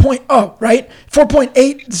 4.0, right?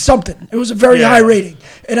 4.8 something. It was a very high rating.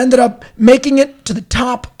 It ended up making it to the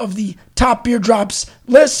top of the Top Beer Drops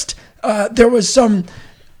list. There was some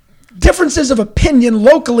differences of opinion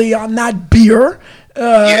locally on that beer.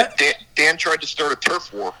 Dan tried to start a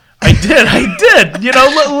turf war. I did.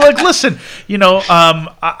 Look, listen,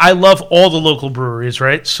 I love all the local breweries,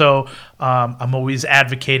 right? So I'm always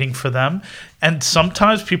advocating for them. And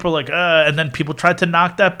sometimes people are like, and then people tried to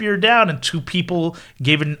knock that beer down, and 2 people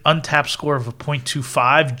gave it an untapped score of a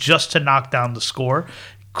 0.25 just to knock down the score.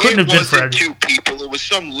 Couldn't have been for It wasn't 2 people. It was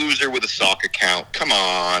some loser with a sock account. Come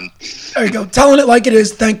on. There you go. Telling it like it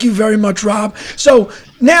is. Thank you very much, Rob. So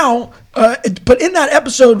now, but in that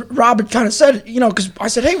episode, Rob had kind of said, because I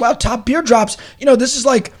said, hey, wow, Top Beer Drops, this is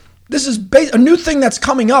a new thing that's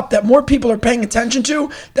coming up that more people are paying attention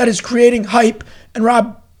to, that is creating hype. And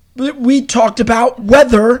Rob, we talked about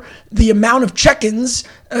whether the amount of check-ins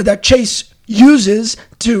that Chase uses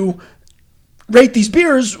to rate these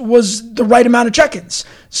beers was the right amount of check-ins.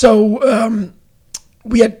 So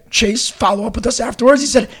we had Chase follow up with us afterwards. He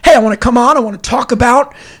said, hey, I want to come on. I want to talk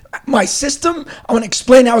about my system. I want to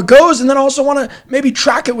explain how it goes, and then also want to maybe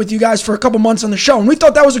track it with you guys for a couple months on the show. And we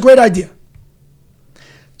thought that was a great idea.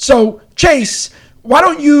 So, Chase, why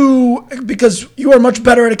don't you, because you are much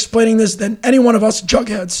better at explaining this than any one of us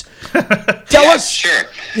jugheads. Tell us. Sure.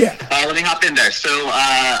 Yeah. Let me hop in there. So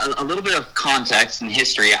a little bit of context and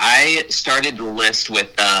history. I started the list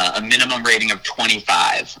with a minimum rating of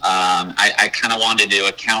 25. I kind of wanted to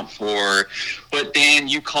account for what Dan,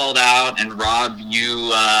 you called out, and Rob,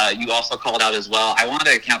 you also called out as well. I wanted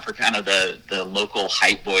to account for kind of the local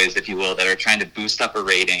hype boys, if you will, that are trying to boost up a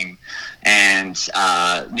rating and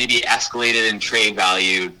maybe escalate it in trade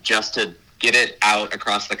value just to get it out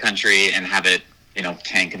across the country and have it,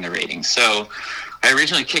 tank in the ratings. So I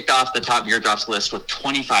originally kicked off the top beer drops list with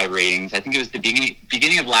 25 ratings. I think it was the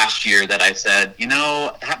beginning of last year that I said,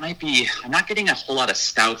 that might be, I'm not getting a whole lot of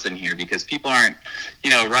stouts in here because people aren't,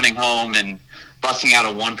 running home and busting out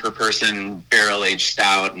a 1 per person barrel aged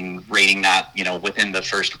stout and rating that, within the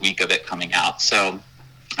first week of it coming out. So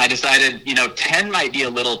I decided, 10 might be a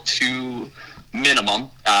little too minimum.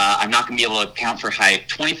 I'm not going to be able to account for hype.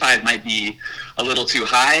 25 might be a little too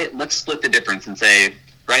high. Let's split the difference and say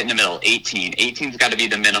right in the middle, 18. 18's got to be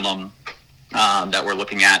the minimum that we're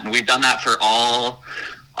looking at. And we've done that for all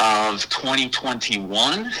of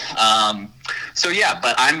 2021. So yeah,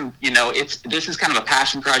 but I'm, this is kind of a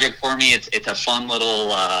passion project for me. It's a fun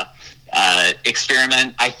little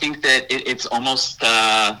experiment. I think that it's almost,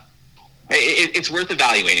 it's worth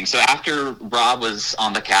evaluating. So after Rob was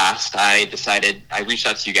on the cast, I reached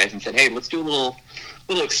out to you guys and said, hey, let's do a little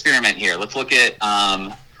experiment here. Let's look at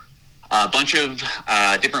a bunch of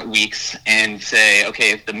different weeks and say,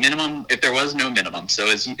 okay, if there was no minimum, so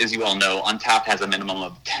as you all know, Untappd has a minimum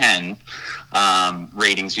of 10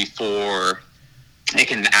 ratings before it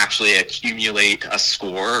can actually accumulate a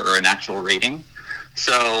score or an actual rating.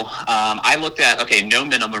 So I looked at, okay, no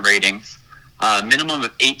minimum ratings, minimum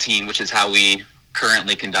of 18, which is how we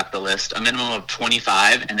currently conduct the list, a minimum of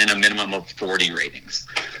 25, and then a minimum of 40 ratings.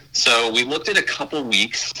 So we looked at a couple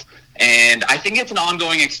weeks, and I think it's an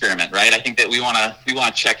ongoing experiment, right? I think that we want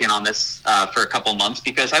to check in on this for a couple months,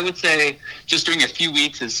 because I would say just doing a few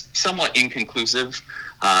weeks is somewhat inconclusive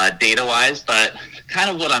data-wise, but kind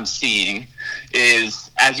of what I'm seeing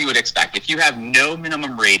is, as you would expect, if you have no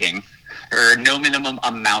minimum rating, or no minimum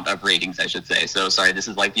amount of ratings, I should say. So sorry, this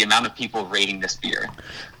is like the amount of people rating this beer.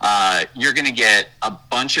 You're going to get a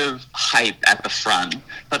bunch of hype at the front,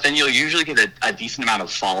 but then you'll usually get a decent amount of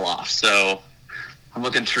fall off. So I'm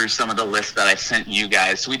looking through some of the lists that I sent you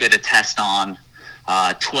guys. So we did a test on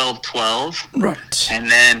 12-12. Right. And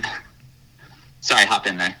then, sorry, hop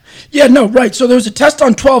in there. Yeah, no, right. So there was a test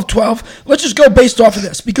on 12-12. Let's just go based off of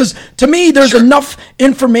this, because to me, there's enough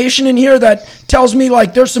information in here that tells me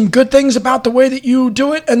like there's some good things about the way that you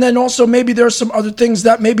do it, and then also maybe there's some other things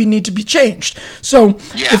that maybe need to be changed. So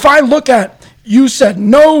if I look at, you said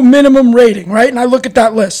no minimum rating, right? And I look at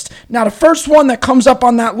that list. Now, the first one that comes up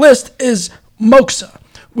on that list is Moxa,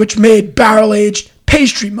 which made barrel-aged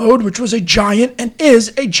pastry mode, which was a giant and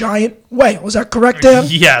is a giant whale. Is that correct, Dan?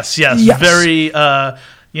 Yes. Very,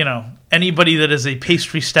 anybody that is a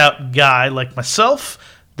pastry stout guy like myself,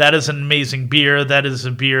 that is an amazing beer. That is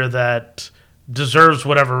a beer that deserves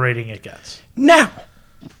whatever rating it gets. Now,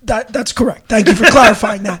 that's correct. Thank you for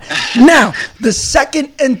clarifying that. Now, the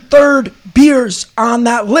second and third beers on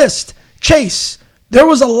that list, Chase, there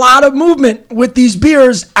was a lot of movement with these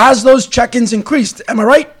beers as those check-ins increased. Am I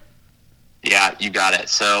right? Yeah, you got it.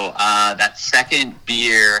 So that second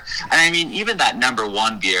beer, and I mean, even that number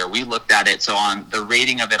one beer, we looked at it. So on the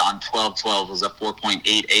rating of it on 12-12 was a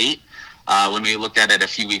 4.88. When we looked at it a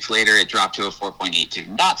few weeks later, it dropped to a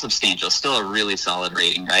 4.82. Not substantial, still a really solid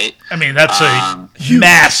rating, right? I mean, that's a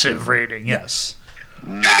massive rating, yes.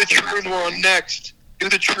 Massive. Do the Troon one next. Do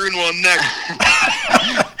the Troon one next.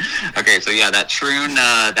 Okay, so yeah, that Troon,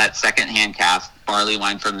 that second-hand cask barley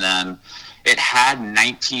wine from them, it had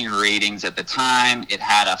 19 ratings at the time. It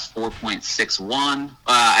had a 4.61.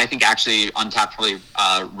 I think actually Untappd probably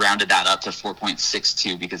rounded that up to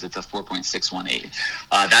 4.62 because it's a 4.618.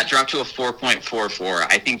 That dropped to a 4.44.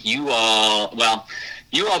 I think you all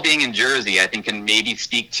being in Jersey, I think can maybe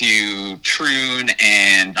speak to Troon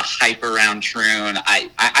and the hype around Troon.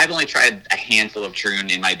 I've only tried a handful of Troon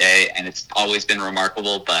in my day, and it's always been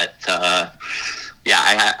remarkable, but yeah,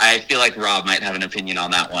 I feel like Rob might have an opinion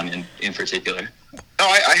on that one in particular. No,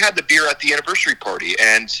 I had the beer at the anniversary party,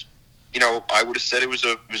 and I would have said it was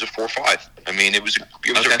a 4.5. I mean, it was a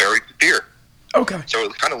very good beer. Okay. So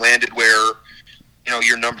it kind of landed where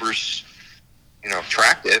your numbers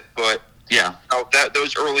tracked it, but yeah,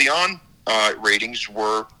 those early on ratings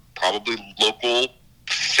were probably local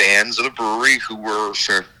fans of the brewery who were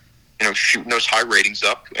shooting those high ratings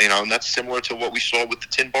up, and that's similar to what we saw with the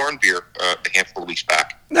Tin Barn beer a handful of weeks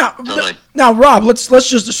back. Now, Rob, let's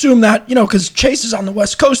just assume that, because Chase is on the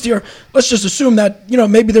West Coast here, let's just assume that,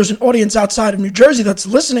 maybe there's an audience outside of New Jersey that's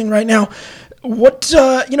listening right now. What,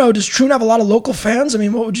 does Troon have a lot of local fans? I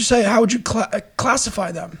mean, what would you say? How would you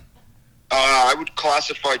classify them? I would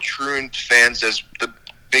classify Troon fans as the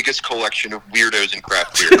biggest collection of weirdos in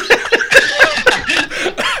craft beer.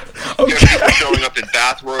 People showing up in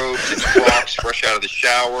bathrobes and Crocs, fresh out of the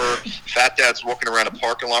shower. Fat dads walking around a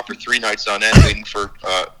parking lot for 3 nights on end, waiting for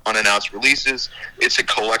unannounced releases. It's a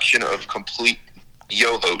collection of complete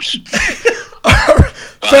yo-hos. You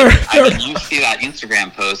see that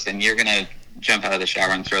Instagram post, and you're gonna jump out of the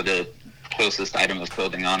shower and throw the closest item of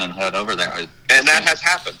clothing on and head over there. And that has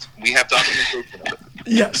happened. We have documentation of it.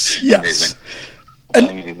 Yes. Amazing. And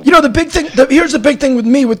the big thing. Here's the big thing with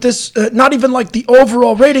me with this. Not even like the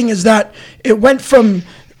overall rating is that it went from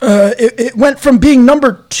being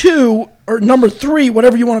number 2 or number 3,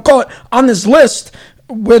 whatever you want to call it, on this list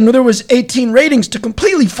when there was 18 ratings to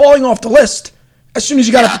completely falling off the list as soon as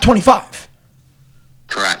you got up to 25.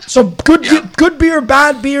 Correct. So good beer,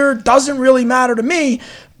 bad beer doesn't really matter to me,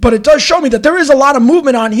 but it does show me that there is a lot of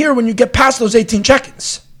movement on here when you get past those 18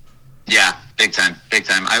 check-ins. Yeah, big time.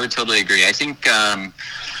 I would totally agree. I think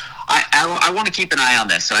I want to keep an eye on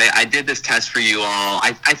this. So I did this test for you all.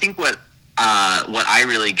 I think what I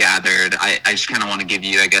really gathered, I just kind of want to give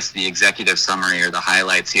you, I guess, the executive summary or the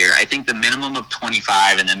highlights here. I think the minimum of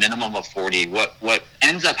 25 and the minimum of 40, what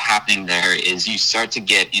ends up happening there is you start to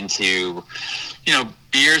get into,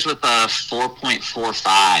 beers with a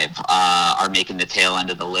 4.45 are making the tail end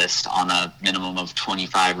of the list on a minimum of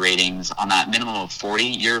 25 ratings. On that minimum of 40,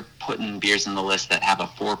 you're putting beers in the list that have a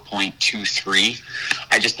 4.23.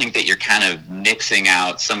 I just think that you're kind of mixing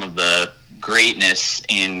out some of the greatness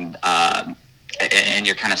in and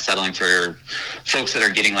you're kind of settling for folks that are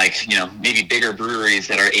getting maybe bigger breweries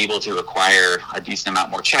that are able to require a decent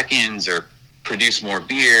amount more check-ins or produce more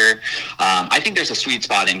beer. I think there's a sweet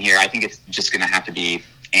spot in here. I think it's just going to have to be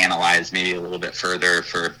analyzed maybe a little bit further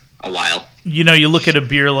for a while. You look at a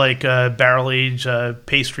beer like Barrel Age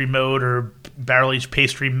Pastry Mode or Barrel Age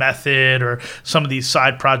Pastry Method or some of these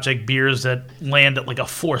side project beers that land at like a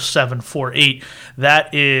 4.7, 4.8.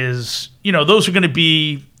 That is, those are going to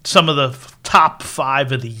be some of the top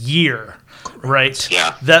 5 of the year. Right.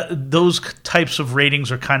 Yeah. Those types of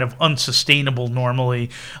ratings are kind of unsustainable normally.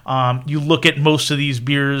 You look at most of these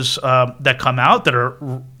beers that come out that are,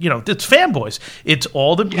 it's fanboys. It's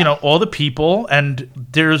all the people, and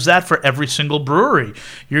there's that for every single brewery.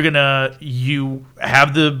 You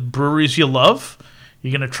have the breweries you love.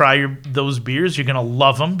 You're gonna try those beers. You're gonna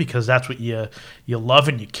love them because that's what you love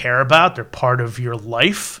and you care about. They're part of your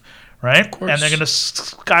life. Right? And they're going to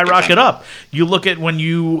skyrocket up. You look at when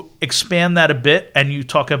you expand that a bit and you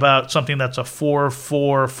talk about something that's a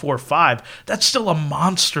 4.4, 4.5, that's still a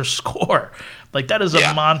monster score. Like, that is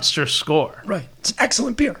a monster score. Right. It's an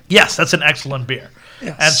excellent beer. Yes, that's an excellent beer.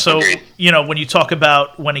 Yes. And so, when you talk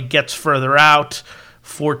about when it gets further out,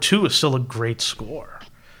 4.2 is still a great score.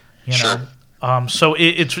 Sure. So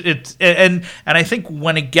it's and I think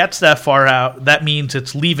when it gets that far out, that means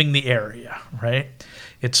it's leaving the area, right?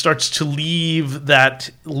 It starts to leave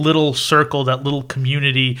that little circle, that little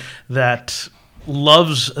community that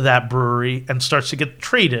loves that brewery and starts to get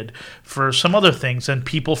traded for some other things. And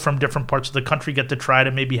people from different parts of the country get to try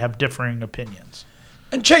to maybe have differing opinions.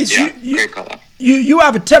 And Chase, you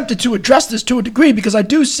have attempted to address this to a degree because I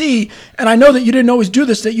do see, and I know that you didn't always do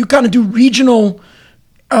this, that you kind of do regional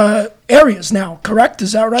areas now, correct?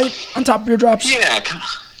 Is that right? On Top Beer Drops? Yeah,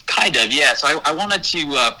 kind of, yeah. So I wanted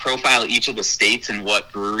to profile each of the states and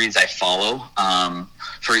what breweries I follow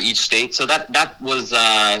for each state. So that was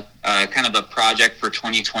kind of a project for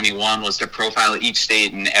 2021, was to profile each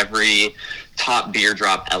state and every Top Beer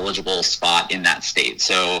Drop eligible spot in that state.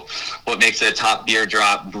 So what makes it a Top Beer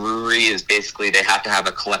Drop brewery is basically they have to have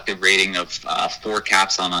a collective rating of 4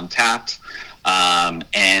 caps on Untapped.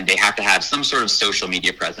 And they have to have some sort of social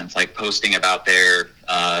media presence, like posting about their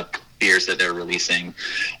beers that they're releasing,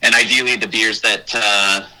 and ideally the beers that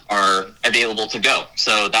are available to go.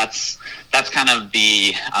 So that's kind of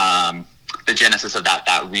the genesis of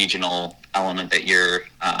that regional element that you're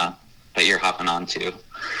hopping onto.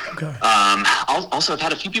 Okay. Also, I've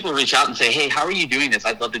had a few people reach out and say, "Hey, how are you doing this?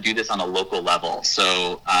 I'd love to do this on a local level."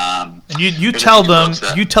 So you tell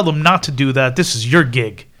them not to do that. This is your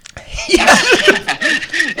gig. Hey,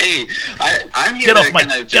 I'm here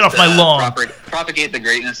get off my lawn. Propagate the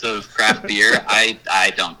greatness of craft beer.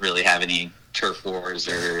 I don't really have any turf wars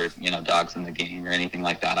or dogs in the game or anything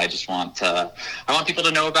like that. I just want I want people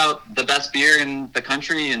to know about the best beer in the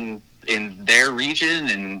country and in their region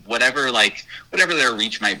and whatever their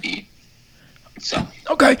reach might be. So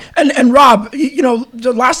Okay, and Rob,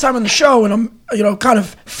 the last time on the show, and I'm kind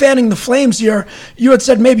of fanning the flames here, you had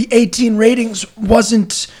said maybe 18 ratings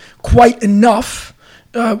wasn't quite enough.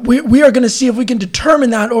 We are going to see if we can determine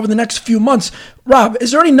that over the next few months. Rob,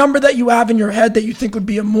 is there any number that you have in your head that you think would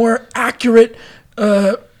be a more accurate,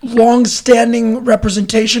 long-standing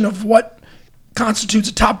representation of what constitutes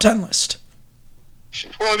a top 10 list?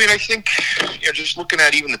 Well, I mean, I think just looking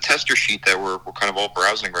at even the tester sheet that we're kind of all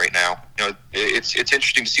browsing right now, it's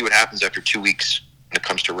interesting to see what happens after 2 weeks when it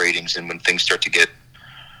comes to ratings and when things start to get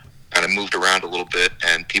kind of moved around a little bit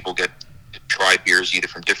and people get to try beers either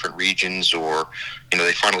from different regions or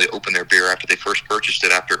they finally open their beer after they first purchased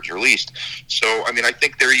it after it was released. So, I mean, I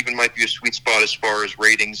think there even might be a sweet spot as far as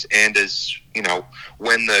ratings and as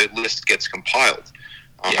when the list gets compiled.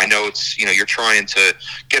 I know it's, you're trying to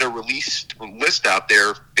get a released list out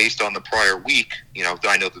there based on the prior week.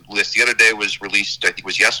 I know the list the other day was released, I think it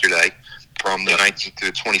was yesterday, from the 19th to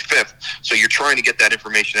the 25th. So you're trying to get that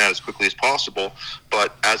information out as quickly as possible.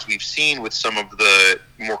 But as we've seen with some of the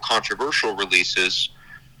more controversial releases,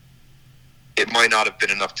 it might not have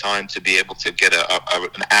been enough time to be able to get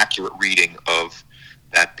an accurate reading of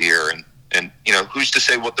that beer. And who's to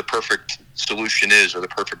say what the perfect solution is or the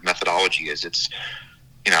perfect methodology is? It's,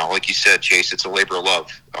 like you said, Chase, it's a labor of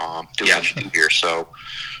love doing what you do here. So,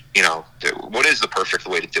 what is the perfect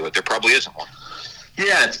way to do it? There probably isn't one.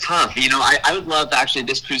 Yeah, it's tough. I would love actually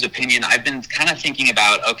this crew's opinion. I've been kind of thinking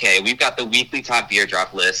about, okay, we've got the weekly top beer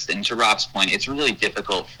drop list, and to Rob's point, it's really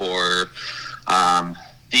difficult for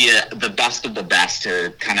the best of the best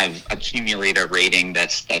to kind of accumulate a rating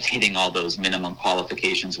that's hitting all those minimum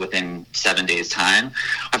qualifications within 7 days time.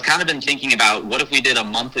 I've kind of been thinking about what if we did a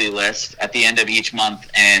monthly list at the end of each month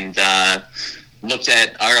and looked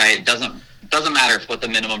at, all right, it doesn't matter what the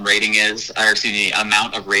minimum rating is, or excuse me,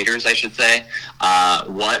 amount of raters, I should say.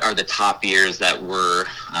 What are the top beers that were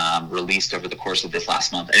released over the course of this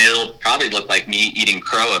last month? And it'll probably look like me eating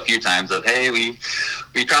crow a few times of, hey, we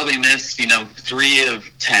probably missed, 3 of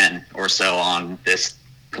 10 or so on this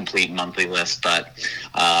complete monthly list. But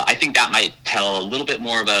I think that might tell a little bit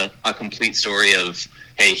more of a complete story of,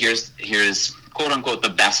 hey, here's quote unquote the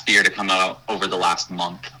best beer to come out over the last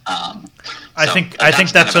month. I think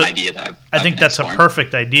that's a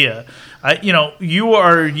perfect idea. You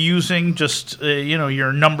are using just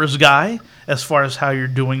your numbers guy as far as how you're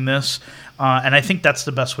doing this, and I think that's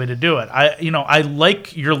the best way to do it. I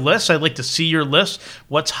like your list. I like to see your list.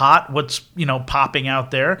 What's hot? What's popping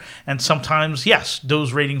out there? And sometimes, yes,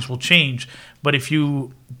 those ratings will change. But if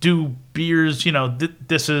you do beers,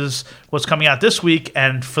 this is what's coming out this week,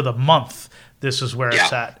 and for the month, this is where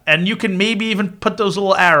it's at. And you can maybe even put those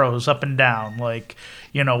little arrows up and down, like,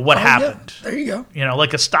 what happened. Yeah. There you go.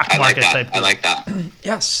 Like a stock market type thing. I like that.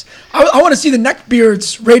 Yes. I want to see the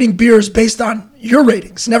Neckbeards rating beers based on your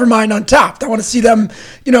ratings, never mind Untapped. I want to see them,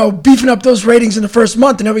 beefing up those ratings in the first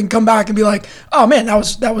month, and then we can come back and be like, oh, man,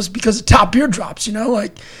 that was because of top beer drops,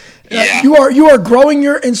 You are growing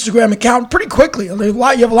your Instagram account pretty quickly. You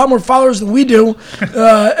have a lot more followers than we do,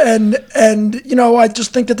 and I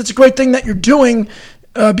just think that that's a great thing that you're doing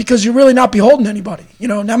because you're really not beholden to anybody.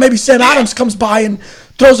 Now maybe Sam Adams comes by and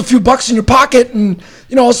throws a few bucks in your pocket, and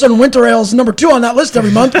all of a sudden Winter Ale is number 2 on that list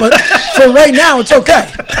every month. But for right now, it's okay.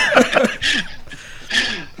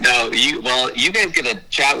 No, you guys get to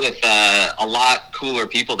chat with a lot cooler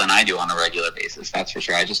people than I do on a regular basis. That's for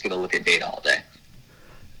sure. I just get to look at data all day.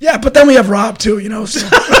 Yeah, but then we have Rob too, So. I was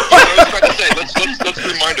about to say, let's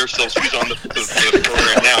remind ourselves who's on the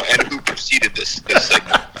program now and who preceded this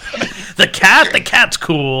segment. The cat's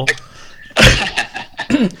cool.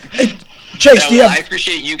 Hey, Chase, I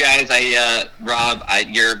appreciate you guys. Rob,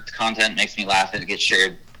 your content makes me laugh and it gets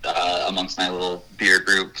shared amongst my little beer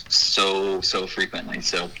group so frequently.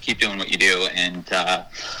 So keep doing what you do. And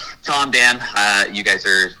Tom, Dan, you guys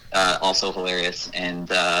are also hilarious, and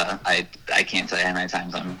I can't tell you how many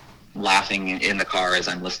times I'm laughing in the car as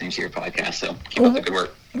I'm listening to your podcast. So keep up the good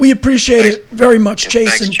work. We appreciate it very much,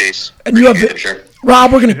 Chase. Thanks, Chase. And you have sure.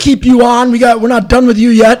 Rob. We're going to keep you on. We're not done with you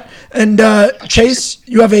yet. And Chase,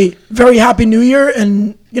 you have a very happy New Year,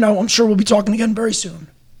 and I'm sure we'll be talking again very soon.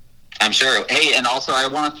 I'm sure. Hey, and also I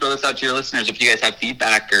want to throw this out to your listeners. If you guys have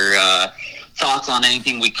feedback or thoughts on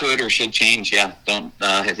anything we could or should change, don't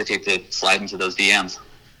hesitate to slide into those DMs.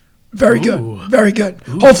 Very good. Very good.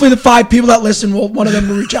 Ooh. Hopefully the 5 people that listen, one of them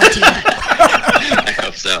will reach out to you. I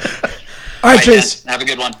hope so. All right, Chase. Man. Have a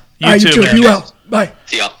good one. You too. Be well. Bye.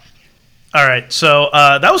 See y'all. All right, so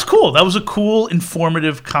that was cool. That was a cool,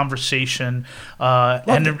 informative conversation,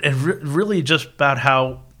 and really just about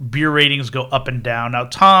how beer ratings go up and down. Now,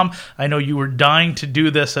 Tom, I know you were dying to do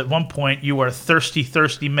this at one point. You are a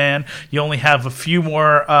thirsty man. You only have a few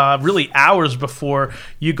more really hours before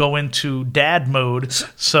you go into dad mode.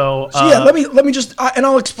 So yeah, let me just and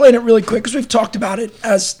I'll explain it really quick because we've talked about it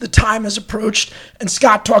as the time has approached, and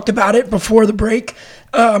Scott talked about it before the break.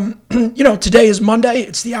 Today is Monday.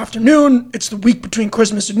 It's the afternoon. It's the week between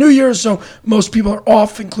Christmas and New Year's, so most people are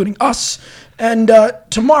off, including us. And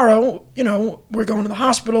tomorrow, we're going to the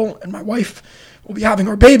hospital, and my wife will be having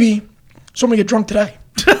our baby, so I'm gonna get drunk today.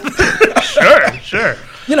 Sure.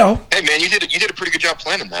 Hey man, you did a pretty good job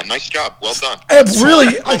planning that. Nice job, well done. I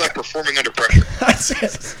call that performing under pressure.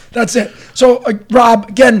 That's it. So Rob,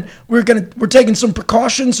 again, we're taking some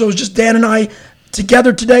precautions. So it's just Dan and I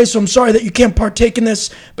together today. So I'm sorry that you can't partake in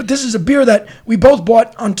this, but this is a beer that we both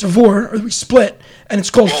bought on Tavour, or we split, and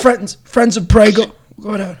it's called Friends of Prey. Go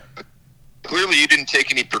ahead. Clearly, you didn't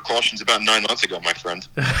take any precautions about 9 months ago, my friend.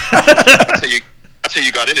 That's how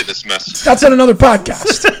you got into this mess. That's in another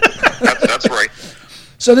podcast. That's right.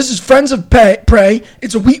 So this is Friends of Prey.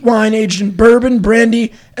 It's a wheat wine aged in bourbon,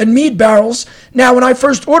 brandy, and mead barrels. Now, when I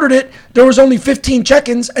first ordered it, there was only 15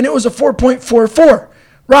 check-ins, and it was a 4.44.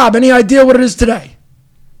 Rob, any idea what it is today?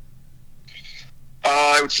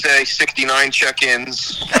 I would say 69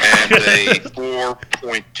 check-ins and a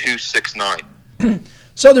 4.269.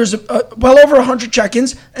 So there's well over 100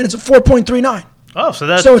 check-ins, and it's a 4.39. Oh, so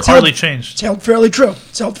that's it's hardly changed. It's held fairly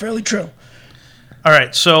true. All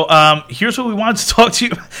right, so here's what we wanted to talk to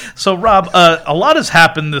you. So, Rob, a lot has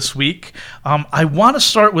happened this week. I want to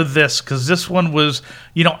start with this because this one was,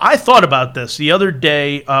 I thought about this the other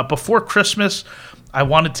day before Christmas. I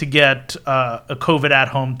wanted to get a COVID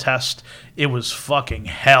at-home test. It was fucking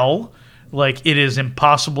hell. Like, it is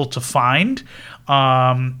impossible to find.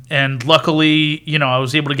 And luckily, I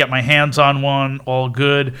was able to get my hands on one, all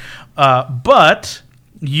good. But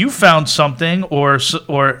you found something, or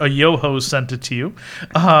a Yoho sent it to you.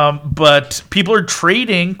 But people are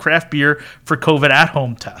trading craft beer for COVID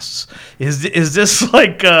at-home tests. Is this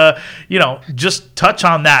like, just touch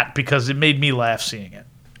on that because it made me laugh seeing it.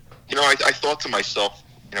 I thought to myself,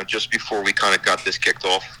 just before we kind of got this kicked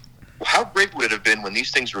off, how great would it have been when these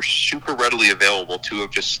things were super readily available to have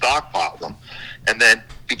just stockpiled them and then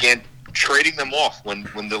began trading them off when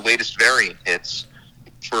the latest variant hits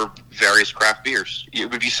for various craft beers? It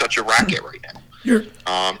would be such a racket right now.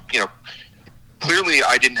 Clearly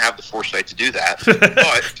I didn't have the foresight to do that,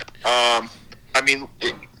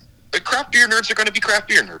 but craft beer nerds are going to be craft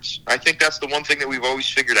beer nerds. I think that's the one thing that we've always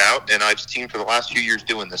figured out, and I've seen for the last few years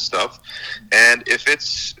doing this stuff. And if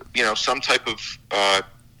it's, some type of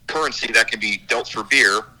currency that can be dealt for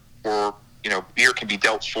beer, or, beer can be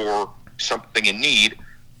dealt for something in need,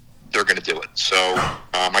 they're going to do it. So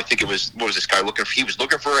I think it was, what was this guy looking for? He was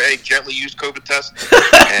looking for a gently used COVID test.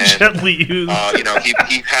 And, gently used.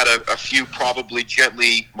 He had a few probably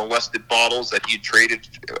gently molested bottles that he had traded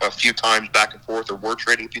a few times back and forth, or were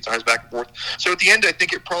trading a few times back and forth. So at the end, I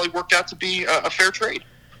think it probably worked out to be a fair trade.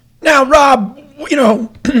 Now, Rob,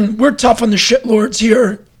 we're tough on the shitlords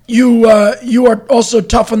here. You are also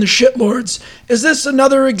tough on the shitlords. Is this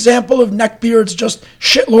another example of neckbeards just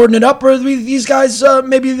shitlording it up, or are these guys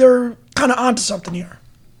maybe they're kind of onto something here?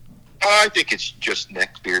 I think it's just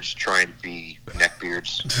neckbeards trying to be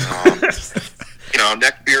neckbeards.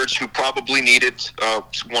 Neckbeards who probably needed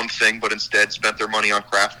one thing, but instead spent their money on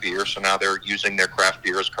craft beer. So now they're using their craft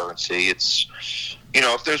beer as currency. It's,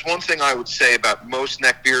 if there's one thing I would say about most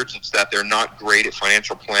neckbeards, it's that they're not great at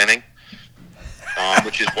financial planning.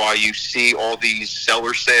 Which is why you see all these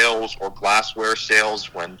cellar sales or glassware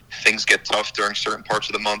sales when things get tough during certain parts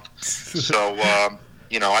of the month. So, I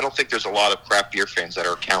don't think there's a lot of craft beer fans that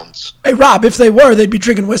are accountants. Hey, Rob, if they were, they'd be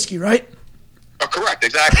drinking whiskey, right? Oh, correct,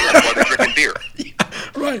 exactly. That's why they're drinking beer. Yeah,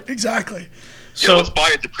 right, exactly. So let's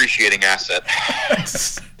buy a depreciating asset.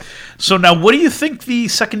 So now, what do you think the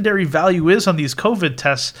secondary value is on these COVID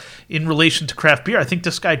tests in relation to craft beer? I think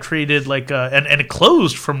this guy traded and it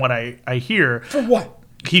closed from what I hear. For what?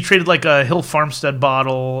 He traded like a Hill Farmstead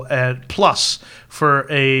bottle at Plus for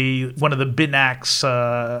one of the Binax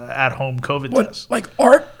at-home COVID tests. Like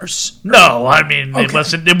Art or? No, I mean okay. it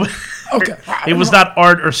wasn't. It was, okay, it was not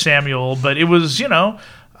Art or Samuel, but it was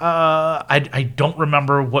I don't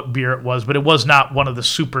remember what beer it was, but it was not one of the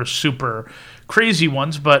super crazy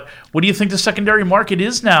ones. But what do you think the secondary market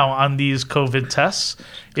is now on these COVID tests?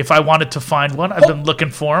 If I wanted to find one, I've been looking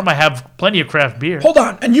for them. I have plenty of craft beer. Hold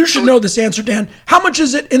on, and you should know this answer, Dan. How much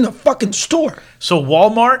is it in the fucking store? So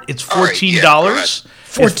Walmart, it's $14.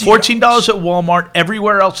 It's $14 at Walmart.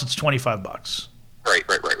 Everywhere else, it's $25. Right.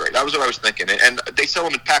 That was what I was thinking. And they sell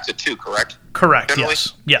them in packs of 2, correct? Correct. Generally?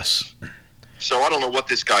 Yes. So I don't know what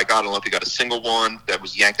this guy got. I don't know if he got a single one that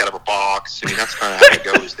was yanked out of a box. I mean, that's kind of how it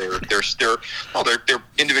goes. They're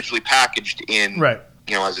individually packaged in, Right.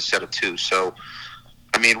 As a set of 2. So,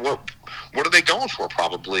 I mean, what are they going for?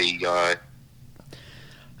 Probably, what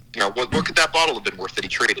could that bottle have been worth that he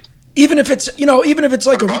traded? Even if it's like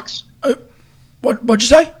 $100? What'd you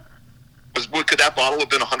say? Could that bottle have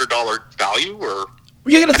been $100 value, or?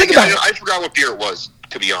 You got to think about it. I forgot what beer it was,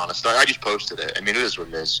 to be honest. I just posted it. I mean, it is what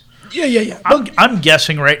it is. Yeah. I'm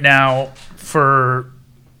guessing right now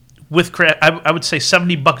with craft, I would say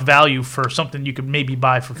 $70 value for something you could maybe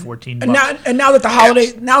buy for $14. And now that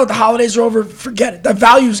the holidays are over, forget it. The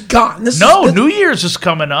value's gone. New Year's is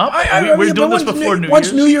coming up. We're doing this before New Year's.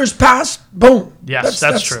 Once New Year's passed, boom. Yes,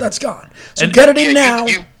 that's true. That's gone. So get it in now.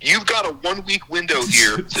 You've got a 1-week window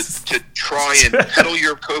here to try and peddle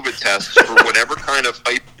your COVID tests for whatever kind of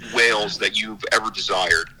hype whales that you've ever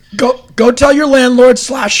desired. Go tell your landlord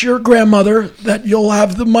 / your grandmother that you'll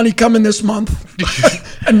have the money coming this month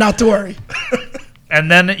and not to worry.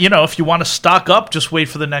 And then, if you want to stock up, just wait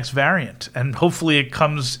for the next variant. And hopefully it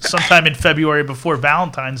comes sometime in February before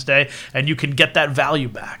Valentine's Day, and you can get that value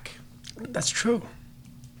back. That's true.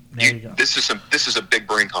 There you go. This is a big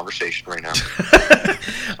brain conversation right now.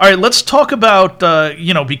 All right, let's talk about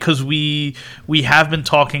because we have been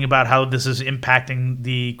talking about how this is impacting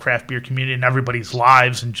the craft beer community and everybody's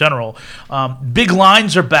lives in general. Big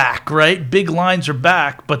lines are back, right? Big lines are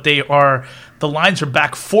back, but the lines are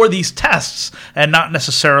back for these tests and not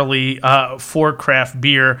necessarily for craft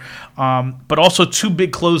beer. But also 2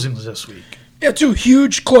 big closings this week. Yeah, 2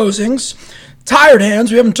 huge closings. Tired Hands,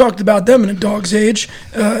 we haven't talked about them in a dog's age.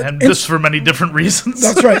 And this for many different reasons.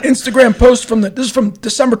 That's right. Instagram post this is from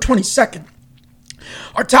December 22nd.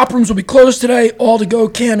 Our tap rooms will be closed today. All to-go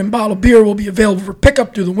can and bottle beer will be available for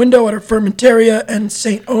pickup through the window at our Fermentaria and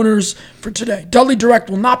St. Owners for today. Dudley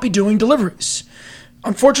Direct will not be doing deliveries.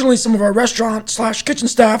 Unfortunately, some of our restaurant / kitchen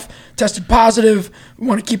staff tested positive. We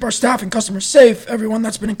want to keep our staff and customers safe. Everyone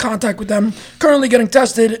that's been in contact with them currently getting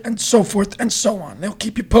tested, and so forth and so on. They'll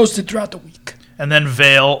keep you posted throughout the week. And then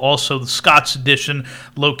Vale, also the Scott's Edition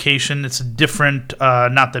location. It's a different,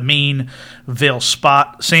 not the main Vale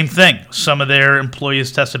spot. Same thing. Some of their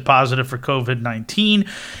employees tested positive for COVID-19.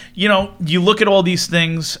 You look at all these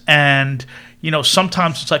things and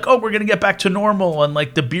sometimes it's like, oh, we're going to get back to normal and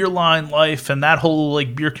like the beer line life and that whole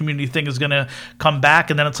like beer community thing is going to come back.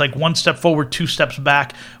 And then it's like 1 step forward, 2 steps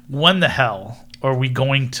back. When the hell are we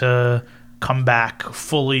going to come back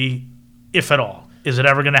fully, if at all? Is it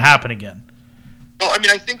ever going to happen again? Well, I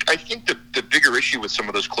mean, I think the bigger issue with some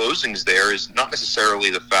of those closings there is not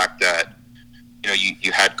necessarily the fact that,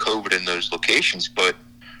 you had COVID in those locations, but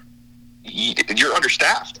you're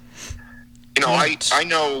understaffed. I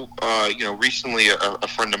know, recently a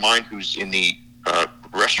friend of mine who's in the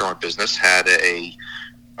restaurant business had a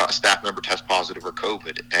staff member test positive for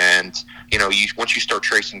COVID. And, once you start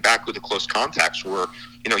tracing back who the close contacts were,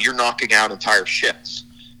 you're knocking out entire shifts.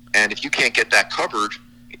 And if you can't get that covered,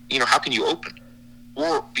 how can you open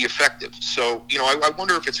or be effective? So, I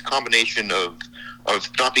wonder if it's a combination of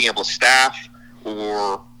not being able to staff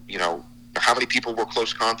or, how many people were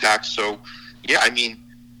close contacts. So, yeah, I mean,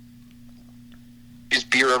 is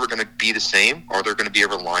beer ever going to be the same? Are there going to be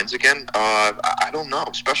ever lines again? I don't know,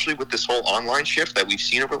 especially with this whole online shift that we've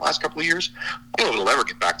seen over the last couple of years. I don't know if it'll ever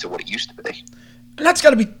get back to what it used to be. And that's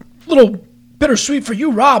got to be a little bittersweet for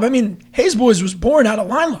you, Rob. I mean, Hayes Boys was born out of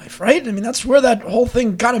line life, right? I mean, that's where that whole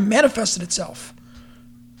thing kind of manifested itself.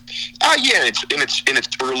 Yeah, in its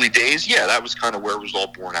early days, yeah, that was kind of where it was all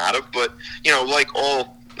born out of. But, like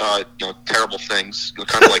all terrible things,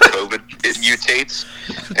 kind of like COVID, it mutates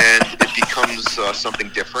and it becomes something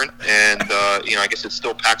different. And I guess it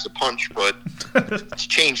still packs a punch, but it's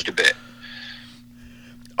changed a bit.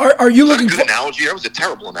 Are you looking for for analogy? That was a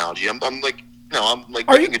terrible analogy. I'm like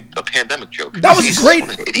Are making a pandemic joke. That was great.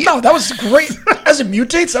 No, that was great. As it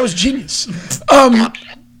mutates, that was genius.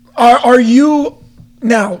 Are you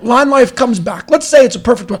now? Line Life comes back. Let's say it's a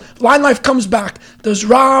perfect one. Line Life comes back. Does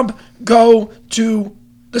Rob go to?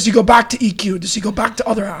 Does he go back to EQ? Does he go back to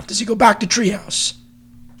Other Half? Does he go back to Treehouse?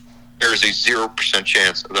 There is a 0%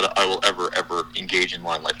 chance that I will ever engage in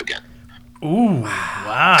Line Life again. Ooh,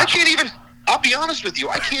 wow! I can't even. I'll be honest with you.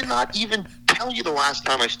 I cannot even tell you the last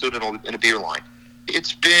time I stood in a beer line.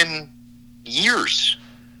 It's been years.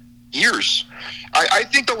 I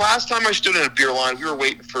think the last time I stood in a beer line, we were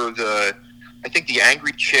waiting for the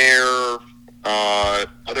Angry Chair,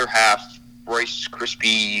 Other Half, Rice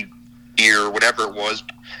Krispie beer, whatever it was.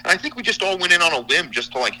 And I think we just all went in on a whim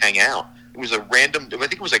just to like hang out. It was a random. I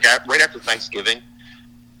think it was like right after Thanksgiving.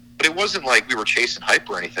 But it wasn't like we were chasing hype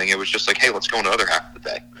or anything. It was just like, hey, let's go on the other half of the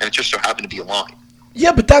day. And it just so happened to be a line.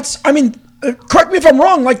 Yeah, but correct me if I'm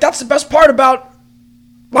wrong, like that's the best part about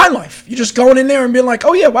line life. You just going in there and being like,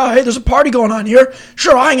 oh yeah, wow, hey, there's a party going on here.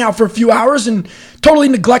 Sure, I'll hang out for a few hours and totally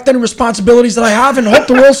neglect any responsibilities that I have and hope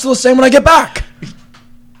the world's still the same when I get back.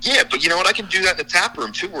 Yeah, but you know what? I can do that in the tap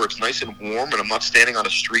room too, where it's nice and warm, and I'm not standing on a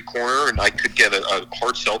street corner, and I could get a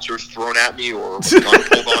hard seltzer thrown at me or a gun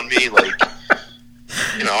pulled on me. Like,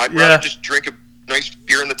 you know, I'd rather just drink a nice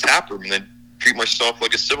beer in the tap room and then treat myself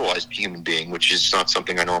like a civilized human being, which is not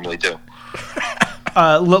something I normally do.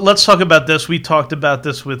 Let's talk about this. We talked about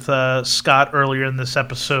this with Scott earlier in this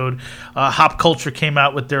episode. Hop Culture came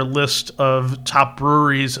out with their list of top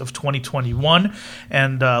breweries of 2021,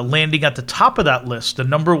 and landing at the top of that list, the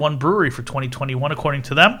number one brewery for 2021, according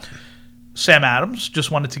to them, Sam Adams. Just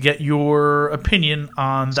wanted to get your opinion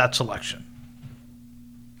on that selection.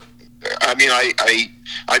 I mean,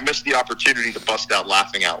 I missed the opportunity to bust out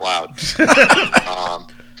laughing out loud.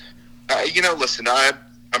 You know, listen,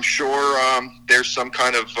 I'm sure there's some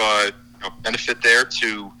kind of benefit there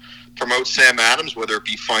to promote Sam Adams, whether it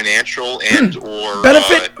be financial and or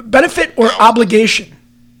benefit or obligation.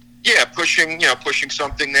 Yeah, pushing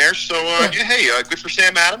something there. So hey, good for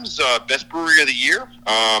Sam Adams, best brewery of the year.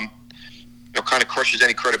 Kind of crushes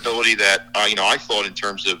any credibility that I thought in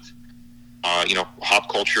terms of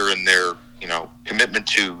Hop Culture and their commitment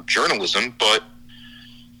to journalism, but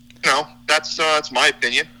that's my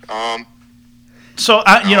opinion. So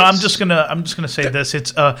I'm just gonna say this.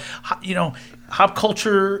 It's Hop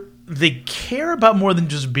Culture. They care about more than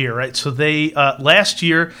just beer, right? So they last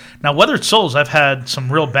year. Now, Weathered Souls, I've had some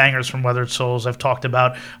real bangers from Weathered Souls. I've talked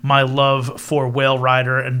about my love for Whale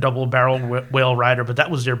Rider and Double Barrel Whale Rider, but that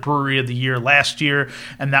was their brewery of the year last year,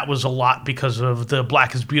 and that was a lot because of the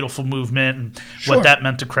Black is Beautiful movement and what that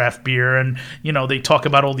meant to craft beer. And they talk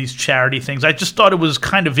about all these charity things. I just thought it was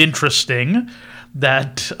kind of interesting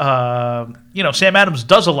that Sam Adams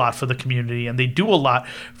does a lot for the community and they do a lot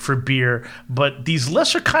for beer, but these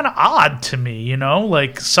lists are kind of odd to me.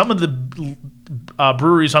 Like some of the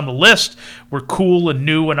breweries on the list were cool and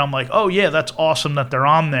new, and I'm like, oh yeah, that's awesome that they're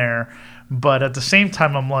on there. But at the same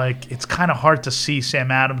time, I'm like, it's kind of hard to see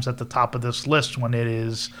Sam Adams at the top of this list when it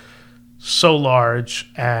is so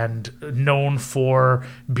large and known for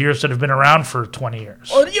beers that have been around for 20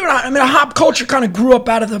 years. Well, a Hop Culture kind of grew up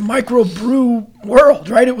out of the microbrew world,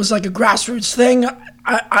 right? It was like a grassroots thing.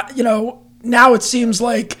 Now it seems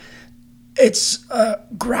like it's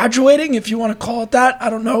graduating, if you want to call it that.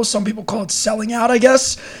 I don't know. Some people call it selling out, I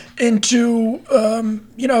guess, into,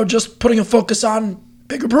 just putting a focus on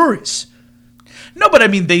bigger breweries. No, but I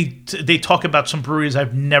mean, they talk about some breweries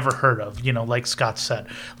I've never heard of, like Scott said.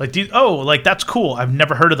 Like, that's cool. I've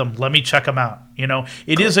never heard of them. Let me check them out.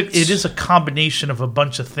 It is a combination of a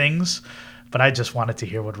bunch of things, but I just wanted to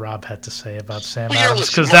hear what Rob had to say about Sam Adams,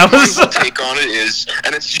 because that was my take on it is,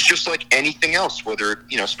 and it's just like anything else, whether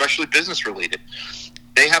especially business related.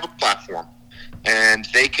 They have a platform, and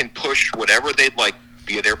they can push whatever they'd like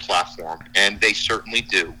via their platform, and they certainly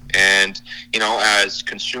do. And as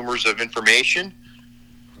consumers of information,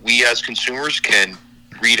 we as consumers can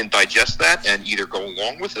read and digest that and either go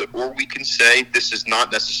along with it, or we can say this is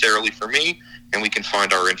not necessarily for me, and we can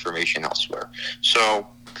find our information elsewhere. So,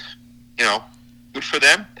 good for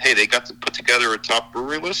them. Hey, they got to put together a top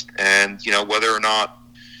brewery list, and whether or not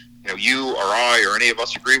you or I or any of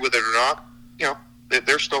us agree with it or not,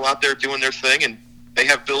 they're still out there doing their thing, and they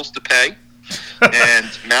have bills to pay and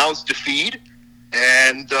mouths to feed,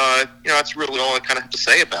 and that's really all I kind of have to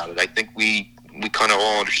say about it. I think we kind of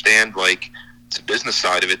all understand, like, it's a business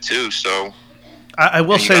side of it too. So I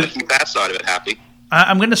will say, keep that side of it happy.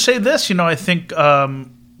 I'm going to say this. I think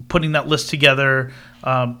putting that list together.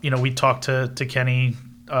 We talked to Kenny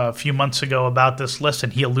a few months ago about this list,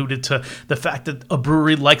 and he alluded to the fact that a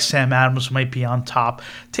brewery like Sam Adams might be on top.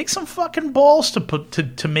 Take some fucking balls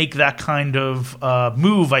to make that kind of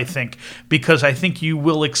move, I think, because I think you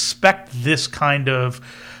will expect this kind of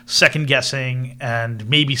second guessing and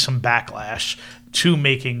maybe some backlash to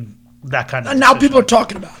making that kind of and decision. Now people are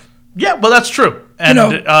talking about it. Yeah, well, that's true. And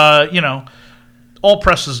all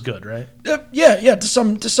press is good, right? Yeah, to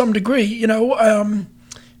some degree.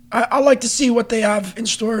 I like to see what they have in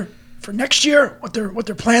store for next year, what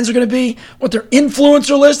their plans are going to be, what their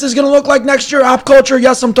influencer list is going to look like next year. Hop Culture,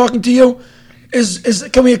 yes, I'm talking to you.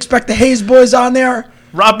 Can we expect the Hayes Boys on there?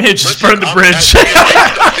 Rob may have just burned the bridge.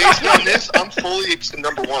 Based on this, I'm fully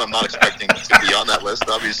number one. I'm not expecting to be on that list,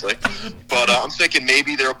 obviously, but I'm thinking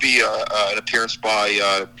maybe there'll be an appearance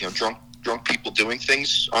by drunk people doing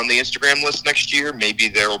things on the Instagram list next year. Maybe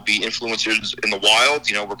there will be influencers in the wild.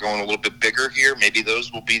 You know, we're going a little bit bigger here. Maybe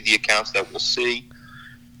those will be the accounts that we'll see.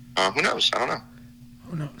 Who knows? I don't know.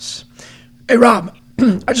 Who knows? Hey, Rob,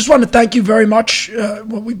 I just want to thank you very much.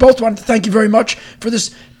 We both want to thank you very much for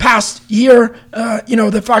this past year.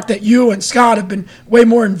 The fact that you and Scott have been way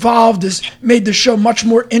more involved has made the show much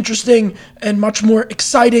more interesting and much more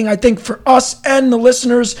exciting, I think, for us and the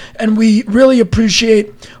listeners. And we really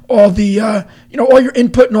appreciate all the, all your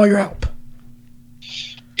input and all your help.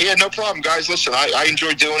 Yeah, no problem, guys. Listen, I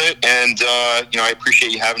enjoy doing it, and I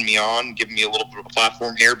appreciate you having me on, giving me a little bit of a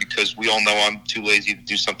platform here, because we all know I'm too lazy to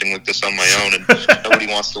do something like this on my own, and nobody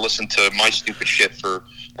wants to listen to my stupid shit for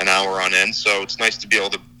an hour on end. So it's nice to be able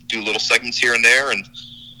to do little segments here and there, and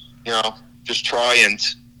just try and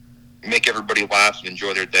make everybody laugh and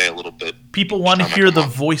enjoy their day a little bit. People want to hear the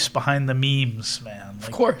voice behind the memes, man. Of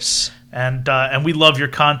course. And we love your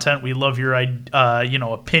content. We love your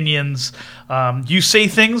opinions. You say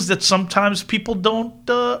things that sometimes people don't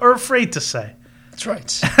are afraid to say. That's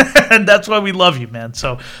right. And that's why we love you, man.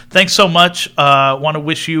 So thanks so much. Want to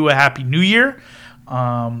wish you a happy New Year.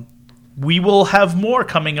 We will have more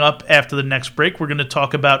coming up after the next break. We're going to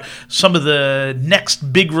talk about some of the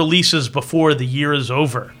next big releases before the year is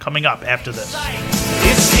over. Coming up after this.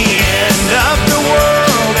 It's the end of the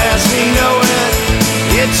world as we know it.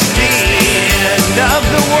 It's the end of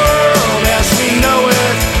the world as we know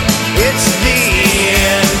it. It's the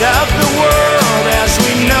end of the world as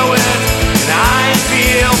we know it. And I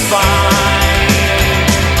feel fine.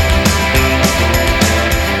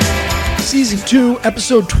 Season 2,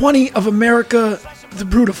 episode 20 of America the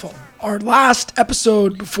Brutiful. Our last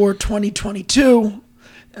episode before 2022.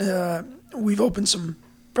 We've opened some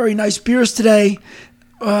very nice beers today.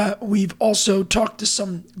 We've also talked to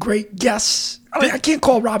some great guests. I can't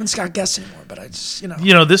call Rob and Scott guests anymore, but I just,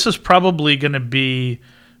 this is probably going to be,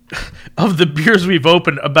 of the beers we've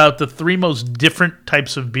opened, about the 3 most different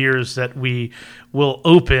types of beers that we will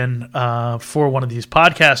open for one of these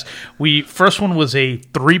podcasts. First one was a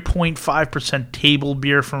 3.5% table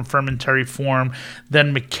beer from Fermentary Form.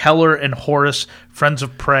 Then McKellar and Horace, Friends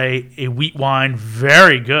of Prey, a wheat wine.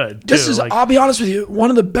 Very good, too. This is, I'll be honest with you, one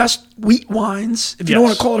of the best wheat wines, if you don't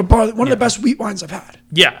want to call it a bar, one of the best wheat wines I've had.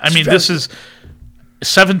 Yeah, I mean, this is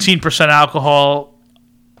 17% alcohol.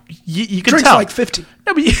 You can drinks tell. Like 50.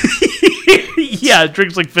 No, but yeah, it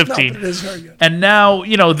drinks like 15. No, but it is very good. And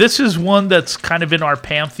now, this is one that's kind of in our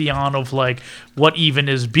pantheon of like, what even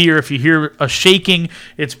is beer? If you hear a shaking,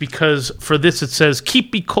 it's because for this it says,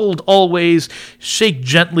 keep me cold always, shake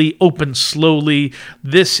gently, open slowly.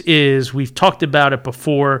 This is, we've talked about it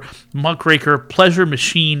before, Muckraker Pleasure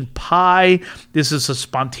Machine Pie. This is a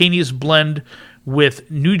spontaneous blend with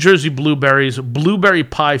New Jersey blueberries, blueberry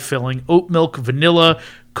pie filling, oat milk, vanilla,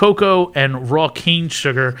 cocoa, and raw cane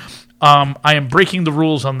sugar. I am breaking the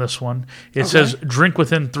rules on this one. It says drink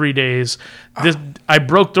within 3 days. I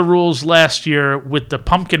broke the rules last year with the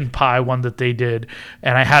pumpkin pie one that they did,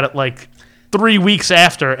 and I had it like 3 weeks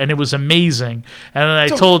after, and it was amazing.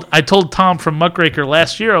 And then I told Tom from Muckraker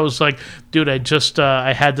last year, I was like, dude,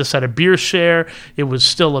 I had this at a beer share. It was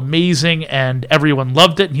still amazing, and everyone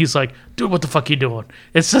loved it. And he's like, dude, what the fuck are you doing?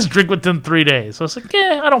 It says drink within 3 days. I was like,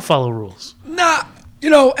 yeah, I don't follow rules. Nah.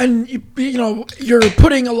 And you're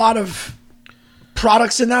putting a lot of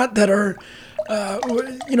products in that are,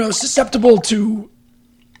 susceptible to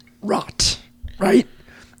rot, right?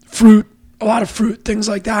 Fruit, a lot of fruit, things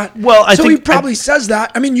like that. Well, I think he probably says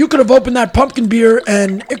that. I mean, you could have opened that pumpkin beer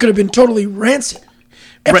and it could have been totally rancid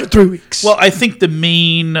after 3 weeks. Well, I think the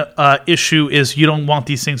main issue is you don't want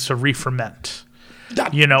these things to re-ferment,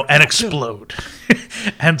 and explode.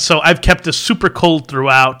 And so I've kept this super cold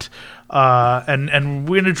throughout. And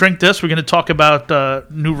we're going to drink this. We're going to talk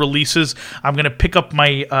about new releases. I'm going to pick up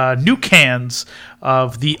my new cans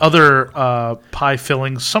of the other pie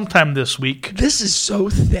fillings sometime this week. This is so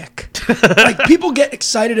thick. Like, people get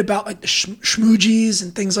excited about like the schmoogies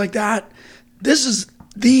and things like that. This is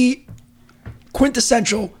the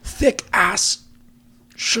quintessential thick-ass,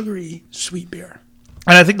 sugary, sweet beer.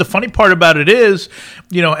 And I think the funny part about it is,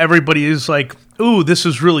 everybody is like, ooh, this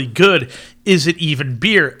is really good. Is it even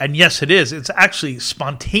beer? And yes, it is. It's actually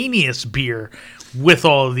spontaneous beer with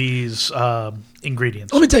all of these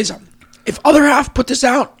ingredients. Let me tell you something. If Other Half put this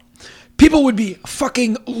out, people would be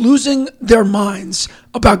fucking losing their minds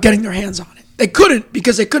about getting their hands on it. They couldn't,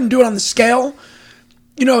 because they couldn't do it on the scale.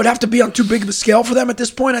 It'd have to be on too big of a scale for them at this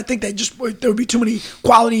point. I think there would be too many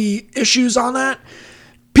quality issues on that.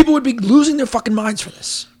 People would be losing their fucking minds for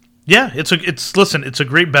this. Yeah, it's a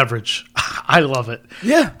great beverage. I love it.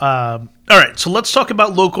 Yeah. All right, so let's talk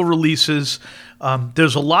about local releases.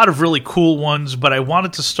 There's a lot of really cool ones, but I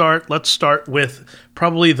wanted to let's start with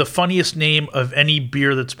probably the funniest name of any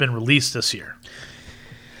beer that's been released this year.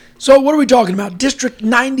 So what are we talking about? District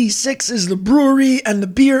 96 is the brewery, and the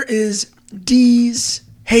beer is D's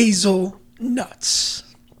Hazelnuts.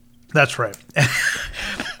 That's right.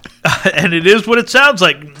 And it is what it sounds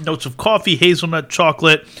like. Notes of coffee, hazelnut,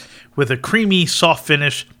 chocolate, with a creamy, soft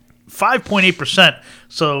finish. 5.8%,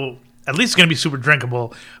 so at least it's going to be super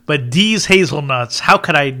drinkable. But D's Hazelnuts, how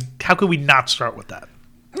could we not start with that?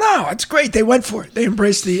 No, it's great. They went for it. They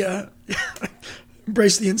embraced the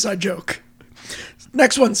inside joke.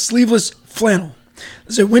 Next one, Sleeveless Flannel.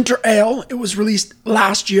 It's a winter ale. It was released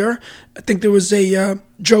last year. I think there was a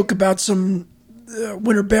joke about some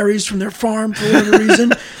winter berries from their farm for whatever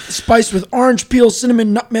reason. Spiced with orange peel,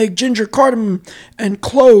 cinnamon, nutmeg, ginger, cardamom, and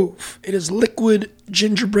clove. It is liquid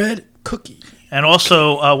gingerbread cookie. And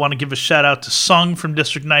also want to give a shout out to Sung from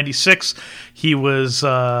District 96. He was,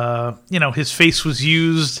 his face was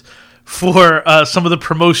used for some of the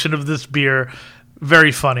promotion of this beer.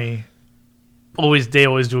 Very funny. They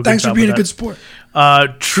always do a good job. Thanks for being a with good that. sport.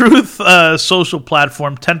 Truth social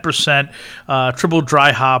platform, 10%, triple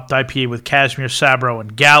dry hopped IPA with Cashmere, Sabro,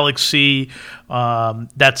 and Galaxy.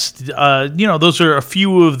 Those are a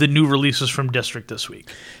few of the new releases from District this week.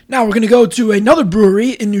 Now we're going to go to another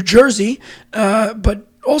brewery in New Jersey, but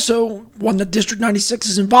also one that District 96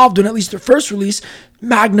 is involved in, at least their first release,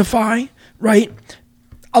 Magnify, right?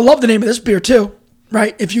 I love the name of this beer too.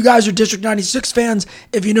 Right? If you guys are District 96 fans,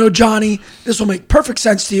 if you know Johnny, this will make perfect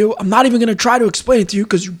sense to you. I'm not even going to try to explain it to you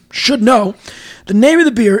because you should know. The name of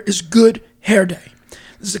the beer is Good Hair Day.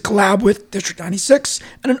 This is a collab with District 96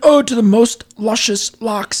 and an ode to the most luscious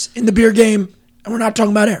locks in the beer game. And we're not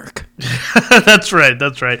talking about Eric. That's right.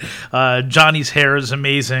 Johnny's hair is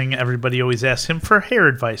amazing. Everybody always asks him for hair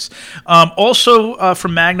advice. Also,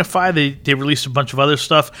 from Magnify, they released a bunch of other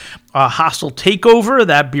stuff. Hostile Takeover,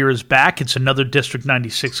 that beer is back. It's another District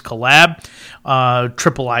 96 collab.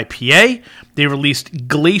 Triple IPA. They released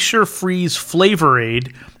Glacier Freeze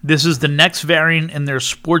Flavorade. This is the next variant in their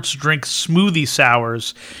sports drink smoothie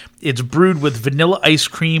sours. It's brewed with vanilla ice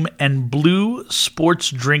cream and blue sports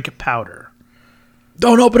drink powder.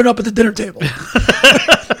 Don't open it up at the dinner table. It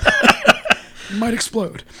might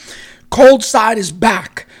explode. Cold Side is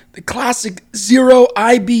back. The classic Zero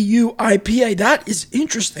IBU IPA. That is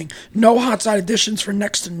interesting. No hot side additions for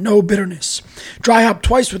next to no bitterness. Dry hop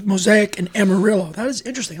twice with Mosaic and Amarillo. That is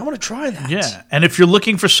interesting. I want to try that. Yeah, and if you're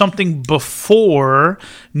looking for something before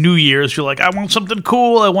New Year's, you're like, I want something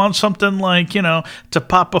cool. I want something to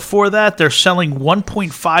pop before that. They're selling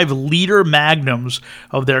 1.5 liter magnums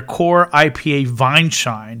of their core IPA Vine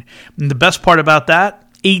Shine. And the best part about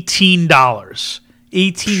that, $18.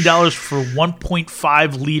 $18 for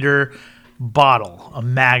 1.5 liter bottle, a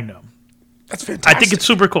Magnum. That's fantastic. I think it's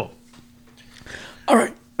super cool. All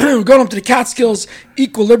right. We're going up to the Catskills.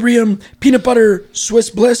 Equilibrium Peanut Butter Swiss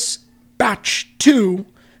Bliss Batch 2,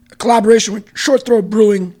 a collaboration with Short Throw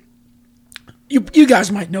Brewing. You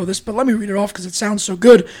guys might know this, but let me read it off because it sounds so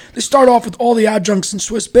good. They start off with all the adjuncts in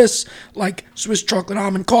Swiss Bliss, like Swiss chocolate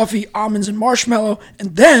almond coffee, almonds, and marshmallow,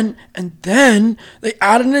 and then they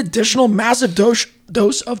add an additional massive dose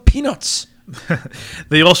of peanuts.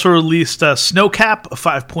 They also released Snowcap, a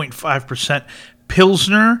 5.5%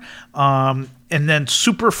 Pilsner, and then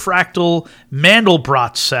Super Fractal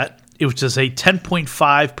Mandelbrot set, which is a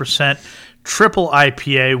 10.5% triple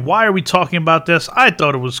IPA. Why are we talking about this? I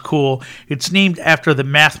thought it was cool. It's named after the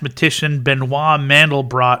mathematician Benoit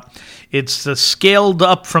Mandelbrot. It's scaled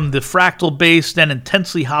up from the fractal base, then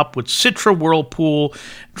intensely hopped with Citra, Whirlpool,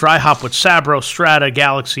 dry hop with Sabro, Strata,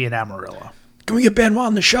 Galaxy, and Amarillo. Can we get Benoit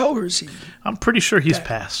on the show, or is he? I'm pretty sure he's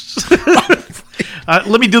passed.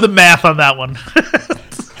 Let me do the math on that one.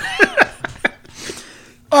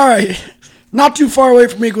 All right. Not too far away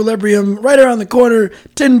from Equilibrium, right around the corner,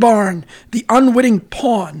 Tin Barn, the Unwitting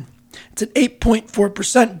Pawn. It's an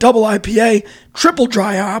 8.4% double IPA, triple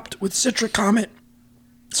dry hopped with Citra Comet,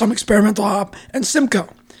 some experimental hop, and Simcoe.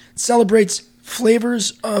 It celebrates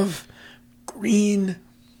flavors of green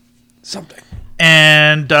something.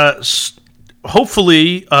 And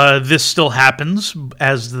hopefully this still happens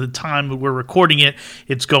as the time we're recording it.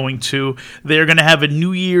 It's going to. They're going to have a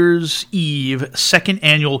New Year's Eve second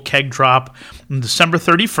annual keg drop on December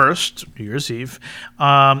 31st, New Year's Eve.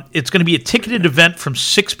 It's going to be a ticketed event from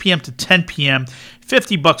 6 p.m. to 10 p.m.,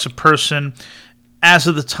 $50 a person. As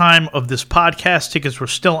of the time of this podcast, tickets were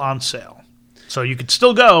still on sale. So you could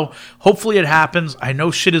still go. Hopefully it happens. I know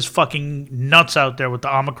shit is fucking nuts out there with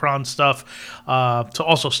the Omicron stuff. So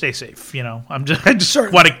also stay safe. I just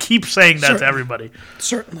want to keep saying that to everybody.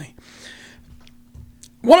 Certainly.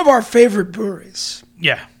 one of our favorite breweries,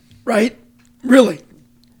 Yeah. right? Really.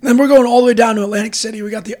 Then we're going all the way down to Atlantic City. We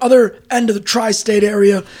got the other end of the tri-state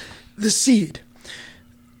area, the Seed.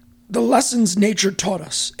 The lessons nature taught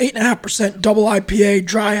us. 8.5% double IPA,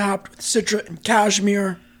 dry hopped with Citra and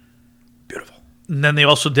Cashmere. Beautiful. And then they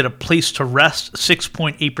also did a Place to Rest,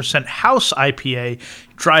 6.8% house IPA,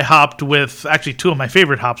 dry hopped with actually two of my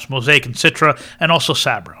favorite hops, Mosaic and Citra, and also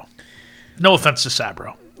Sabro. No offense to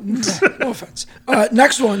Sabro. No offense.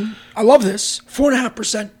 Next one, I love this.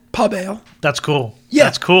 4.5% pub ale. That's cool. Yeah,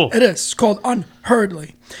 That's cool. It is. It's called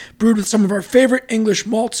Unhurriedly. Brewed with some of our favorite English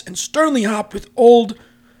malts and sternly hopped with Old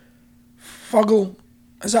Fuggle.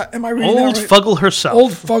 Am I reading Old that right? Fuggle herself.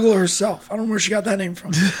 Old Fuggle herself. I don't know where she got that name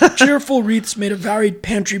from. Cheerful wreaths made of varied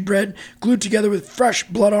pantry bread, glued together with fresh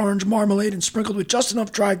blood orange marmalade and sprinkled with just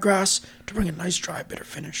enough dried grass to bring a nice dry bitter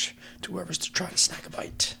finish to whoever's to try to snack a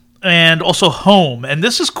bite. And also Home. And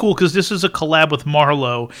this is cool because this is a collab with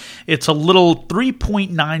Marlowe. It's a little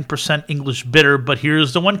 3.9% English bitter, but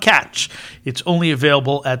here's the one catch. It's only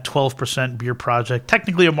available at 12% Beer Project.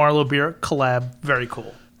 Technically a Marlowe beer collab. Very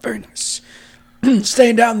cool. Very nice.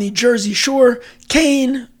 Staying down the Jersey Shore,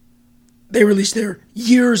 Kane, they released their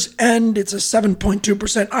Year's End. It's a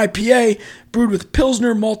 7.2% IPA, brewed with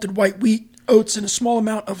Pilsner, malted white wheat, oats, and a small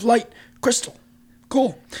amount of light crystal.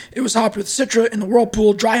 Cool. It was hopped with Citra in the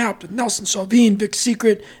Whirlpool, dry hopped with Nelson Sauvin, Vic's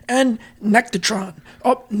Secret, and Nectatron.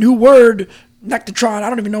 Oh, new word, Nectatron. I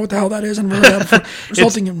don't even know what the hell that is. I've never heard that before.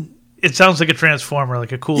 Resulting in... It sounds like a transformer,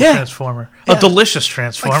 like a cool Yeah. transformer. Yeah. A delicious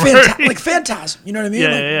transformer. like Phantasm, you know what I mean?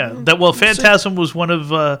 Yeah. Phantasm was one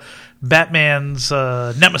of Batman's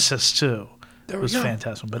nemesis, too. There It we was go.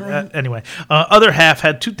 Phantasm. But Right. anyway, other half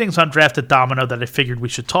had two things on draft at Domino that I figured we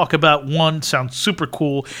should talk about. One sounds super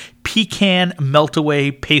cool. Pecan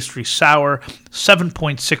Meltaway Pastry Sour,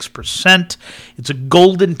 7.6%. It's a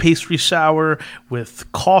golden pastry sour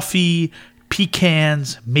with coffee,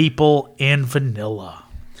 pecans, maple, and vanilla.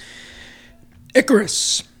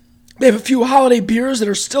 Icarus. They have a few holiday beers that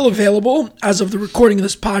are still available as of the recording of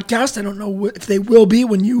this podcast. I don't know if they will be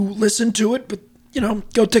when you listen to it, but,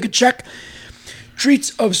 go take a check.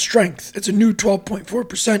 Treats of Strength. It's a new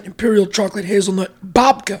 12.4% Imperial Chocolate Hazelnut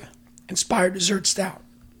Babka-inspired dessert stout.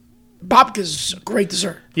 Babka's a great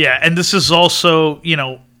dessert. Yeah, and this is also,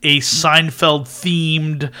 a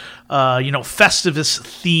Seinfeld-themed,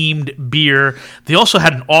 Festivus-themed beer. They also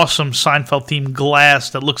had an awesome Seinfeld-themed glass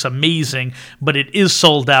that looks amazing, but it is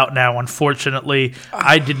sold out now, unfortunately.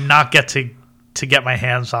 I did not get to get my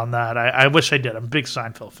hands on that. I wish I did. I'm a big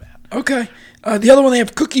Seinfeld fan. Okay. The other one, they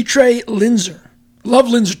have Cookie Tray Linzer. Love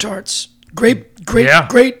Linzer tarts. Great.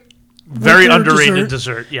 Very winter underrated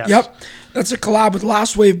dessert, yes. Yep. That's a collab with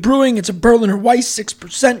Last Wave Brewing. It's a Berliner Weiss,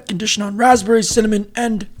 6%, conditioned on raspberries, cinnamon,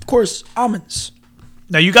 and, of course, almonds.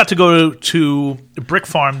 Now, you got to go to Brick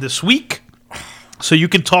Farm this week, so you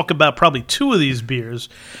can talk about probably two of these beers,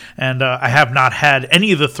 and I have not had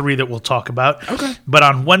any of the three that we'll talk about. Okay. But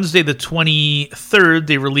on Wednesday the 23rd,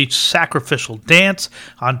 they released Sacrificial Dance.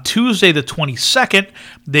 On Tuesday the 22nd,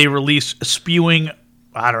 they released Spewing,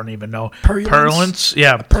 I don't even know, Purulence.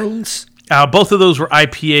 Yeah. Purulence. Both of those were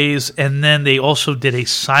IPAs, and then they also did a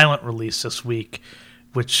silent release this week,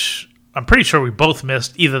 which I'm pretty sure we both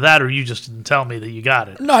missed. Either that or you just didn't tell me that you got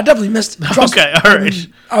it. No, I definitely missed it. Trust Okay, me.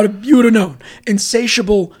 all right. You would have known.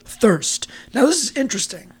 Insatiable Thirst. Now, this is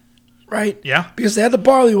interesting, right? Yeah. Because they had the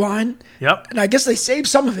barley wine, Yep. and I guess they saved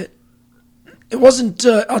some of it. It wasn't,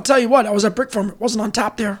 I'll tell you what, I was at Brick Farm. It wasn't on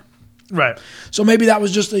tap there. Right. So maybe that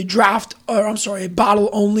was just a a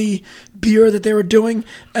bottle-only beer that they were doing,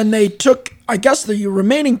 and they took, I guess, the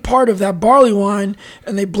remaining part of that barley wine,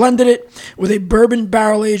 and they blended it with a bourbon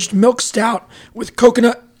barrel-aged milk stout with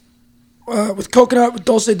coconut, with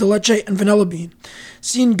dulce de leche, and vanilla bean.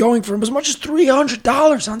 Seen going for as much as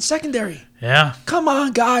 $300 on secondary. Yeah. Come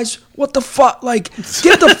on, guys. What the fuck? Like,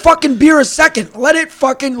 give the fucking beer a second.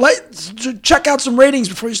 Check out some ratings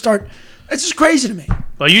before you start. It's just crazy to me.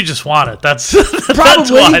 Well, you just want it. That's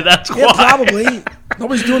Probably. That's why. Yeah, probably.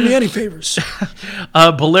 Nobody's doing me any favors.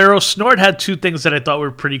 Bolero Snort had two things that I thought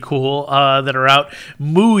were pretty cool that are out.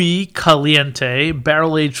 Muy Caliente,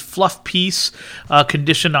 barrel-aged fluff piece,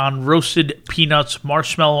 conditioned on roasted peanuts,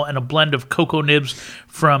 marshmallow, and a blend of cocoa nibs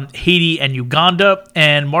from Haiti and Uganda,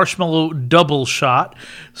 and marshmallow double shot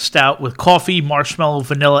stout with coffee, marshmallow,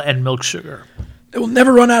 vanilla, and milk sugar. They will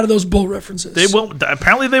never run out of those bull references. They won't.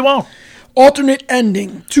 Apparently, they won't. Alternate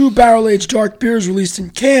Ending. 2 barrel-aged dark beers released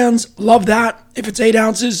in cans. Love that. If it's 8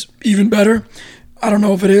 ounces, even better. I don't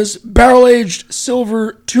know if it is. Barrel-aged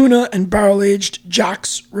Silver Tuna and barrel-aged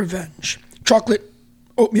Jack's Revenge. Chocolate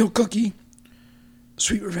oatmeal cookie.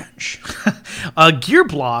 Sweet Revenge. Gear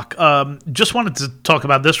Block, just wanted to talk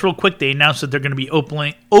about this real quick. They announced that they're going to be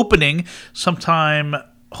opening sometime,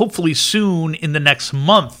 hopefully soon, in the next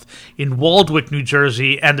month in Waldwick, New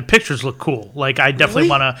Jersey, and the pictures look cool. Like, I definitely Really?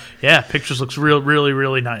 want to, pictures looks really,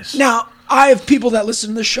 really nice. Now, I have people that listen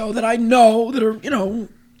to the show that I know that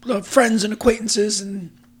are, friends and acquaintances, and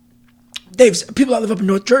people that live up in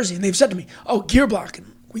North Jersey, and they've said to me, "Oh, Gear Block." And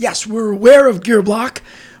yes, we're aware of Gear Block.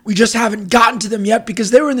 We just haven't gotten to them yet because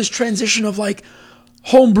they were in this transition of like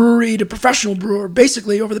home brewery to professional brewer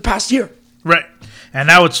basically over the past year. Right. And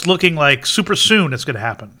now it's looking like super soon it's going to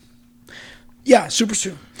happen. Yeah, super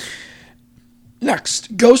soon.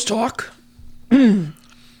 Next, Ghost Talk.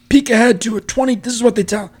 Peek ahead to this is what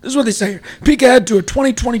they say here. Peek ahead to a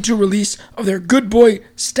 2022 release of their Good Boy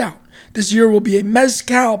Stout. This year will be a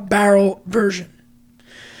Mezcal barrel version.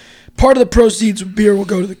 Part of the proceeds of beer will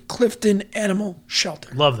go to the Clifton Animal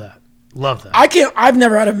Shelter. Love that. I've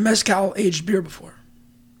never had a Mezcal aged beer before.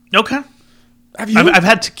 Okay. Have you? I've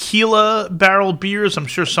had tequila barrel beers. I'm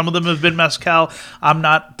sure some of them have been mezcal. I'm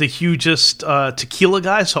not the hugest tequila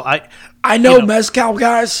guy, so I know mezcal,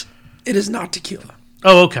 guys. It is not tequila.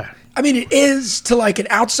 Oh, okay. I mean, it is to like an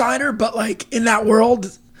outsider, but like in that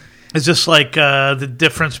world, is this like the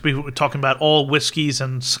difference between talking about all whiskeys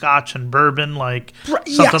and scotch and bourbon, like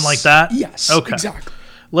something like that? Yes. Okay. Exactly.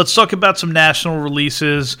 Let's talk about some national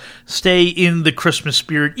releases. Stay in the Christmas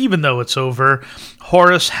spirit, even though it's over.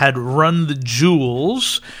 Horace had Run the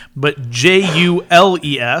Jewels, but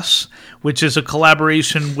Jules, which is a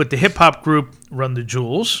collaboration with the hip-hop group Run the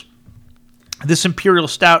Jewels. This Imperial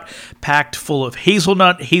Stout, packed full of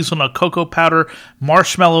hazelnut cocoa powder,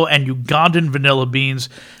 marshmallow, and Ugandan vanilla beans.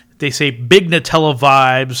 They say big Nutella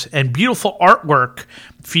vibes and beautiful artwork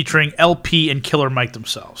featuring LP and Killer Mike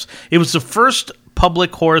themselves. It was the first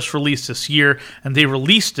public Horace release this year, and they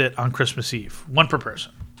released it on Christmas Eve. One per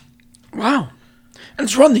person. Wow. And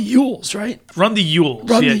it's Run the Yules, right? Run the Yules.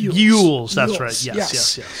 Run the Yules. Yules, that's Yules, right.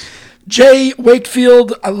 Yes. Jay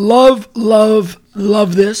Wakefield, I love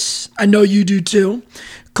this. I know you do too.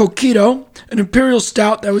 Coquito, an imperial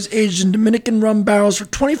stout that was aged in Dominican rum barrels for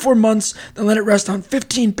 24 months, then let it rest on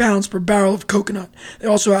 15 pounds per barrel of coconut. They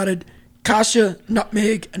also added cassia,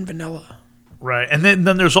 nutmeg, and vanilla. Right, and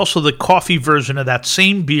then there's also the coffee version of that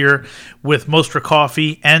same beer with Mostra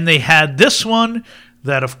coffee, and they had this one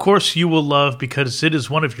that, of course, you will love because it is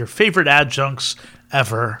one of your favorite adjuncts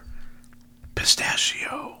ever,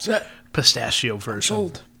 pistachio. Is that Pistachio version.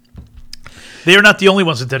 sold? They are not the only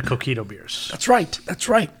ones that did Coquito beers. That's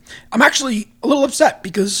right. I'm actually a little upset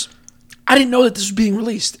because I didn't know that this was being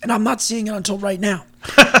released, and I'm not seeing it until right now.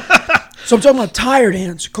 So I'm talking about Tired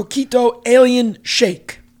Hands, Coquito Alien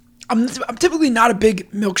Shake. I'm typically not a big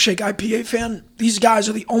milkshake IPA fan. These guys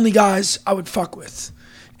are the only guys I would fuck with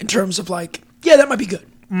in terms of like, yeah, that might be good.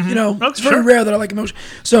 Mm-hmm. It's very rare that I like a milkshake.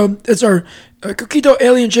 So it's our Coquito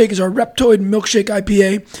Alien Shake is our Reptoid Milkshake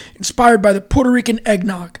IPA, inspired by the Puerto Rican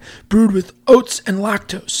eggnog, brewed with oats and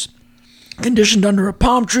lactose, conditioned under a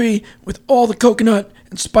palm tree with all the coconut,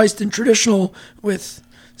 and spiced in traditional with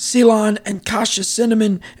Ceylon and Cassia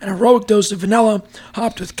cinnamon, and a heroic dose of vanilla,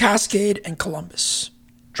 hopped with Cascade and Columbus.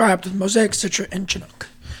 Dry hopped with Mosaic, Citra, and Chinook.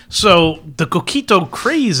 So the Coquito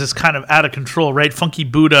craze is kind of out of control, right? Funky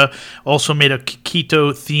Buddha also made a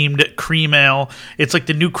Coquito-themed cream ale. It's like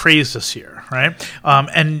the new craze this year, right?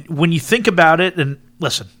 And when you think about it, and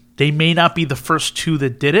listen, they may not be the first two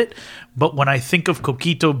that did it, but when I think of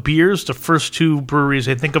Coquito beers, the first two breweries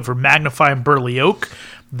I think of are Magnify and Burley Oak.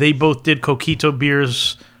 They both did Coquito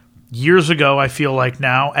beers years ago, I feel like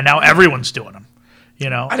now, and now everyone's doing them.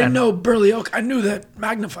 I didn't know Burley Oak. I knew that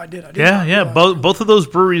Magnify did. I didn't know both of those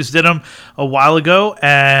breweries did them a while ago,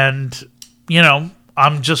 and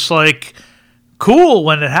I'm just like, cool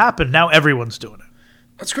when it happened. Now everyone's doing it.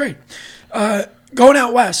 That's great. Going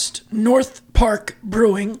out west, North Park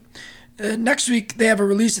Brewing. Next week they have a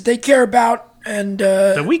release that they care about, and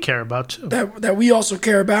that we care about too. That we also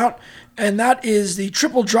care about, and that is the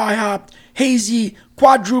triple dry hop hazy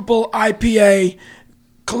quadruple IPA.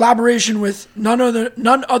 Collaboration with none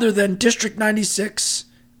other than District 96,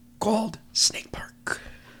 called Snake Park.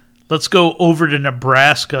 Let's go over to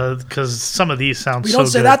Nebraska because some of these sound so good. We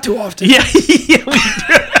don't say that too often. Yeah, we do.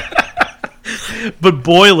 But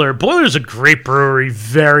Boiler's a great brewery,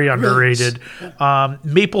 very underrated. Really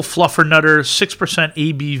Maple Fluffernutter, 6%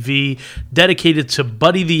 ABV, dedicated to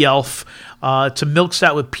Buddy the Elf. To milk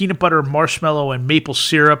stout with peanut butter, marshmallow, and maple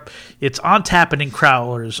syrup. It's on tap and in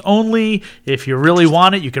crowlers only. If you really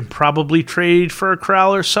want it, you can probably trade for a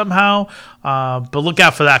crowler somehow. But look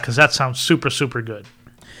out for that because that sounds super, super good.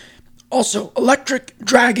 Also, Electric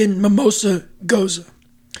Dragon Mimosa Goza.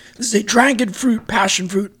 This is a dragon fruit, passion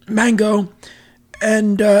fruit, mango,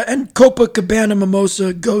 and Copacabana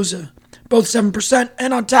Mimosa Goza. Both 7%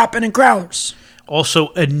 and on tap and in growlers. Also,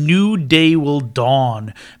 A New Day Will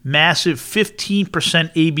Dawn, massive 15%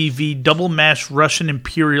 ABV double mash Russian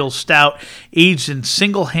Imperial Stout, aged in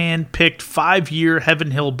single hand picked 5-year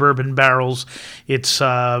Heaven Hill bourbon barrels. It's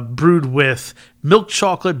brewed with milk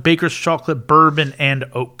chocolate, baker's chocolate, bourbon, and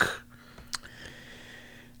oak.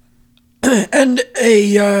 And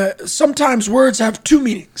sometimes words have two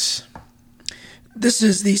meanings. This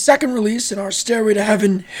is the second release in our Stairway to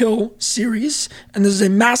Heaven Hill series, and this is a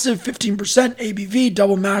massive 15% ABV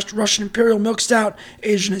double-mashed Russian Imperial Milk Stout,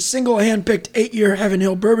 aged in a single hand-picked 8-year Heaven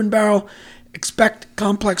Hill bourbon barrel. Expect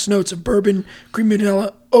complex notes of bourbon, cream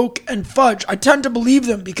vanilla, oak, and fudge. I tend to believe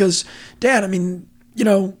them because, Dan, I mean, you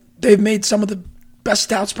know, they've made some of the best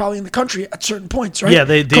stouts probably in the country at certain points, right? Yeah,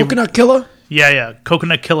 they Coconut Killer. Yeah,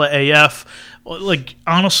 Coconut Killer AF. Like,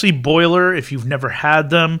 honestly, Boiler, if you've never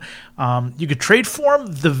had them, you could trade for them.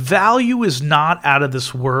 The value is not out of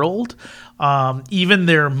this world. Even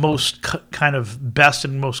their most kind of best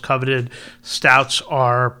and most coveted stouts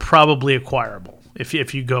are probably acquirable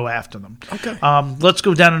if you go after them. Okay. Let's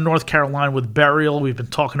go down to North Carolina with Burial. We've been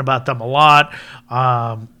talking about them a lot.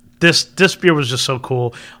 This beer was just so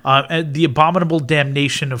cool. The Abominable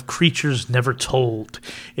Damnation of Creatures Never Told.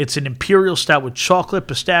 It's an imperial stout with chocolate,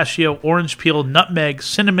 pistachio, orange peel, nutmeg,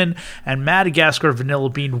 cinnamon, and Madagascar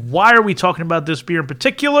vanilla bean. Why are we talking about this beer in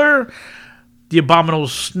particular? The Abominable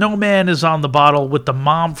Snowman is on the bottle with the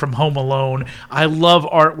mom from Home Alone. I love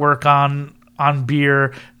artwork on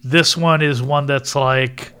beer. This one is one that's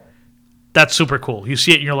like, that's super cool. You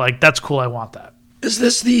see it and you're like, that's cool, I want that. Is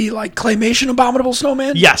this the claymation Abominable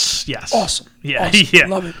Snowman? Yes. Awesome. Yeah, awesome. yeah.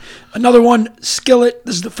 Love it. Another one, Skillet.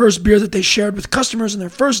 This is the first beer that they shared with customers in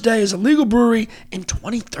their first day as a legal brewery in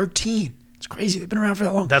 2013. It's crazy. They've been around for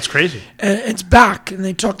that long. That's crazy. And it's back, and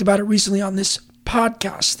they talked about it recently on this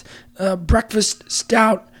podcast. Breakfast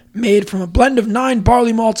stout made from a blend of 9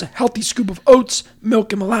 barley malts, a healthy scoop of oats,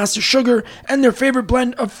 milk, and molasses sugar, and their favorite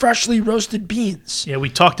blend of freshly roasted beans. Yeah, we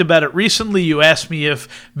talked about it recently. You asked me if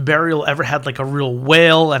Burial ever had like a real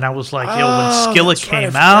whale, and I was like, when Skillet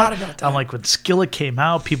came out, I'm like, when Skillet came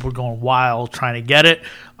out, people were going wild trying to get it.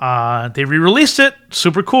 They re-released it.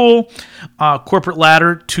 Super cool. Corporate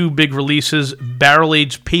Ladder, 2 big releases.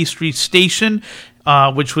 Barrel-aged Pastry Station,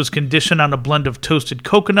 which was conditioned on a blend of toasted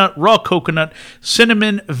coconut, raw coconut,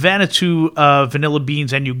 cinnamon, Vanuatu vanilla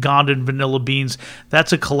beans, and Ugandan vanilla beans.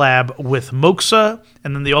 That's a collab with Moxa.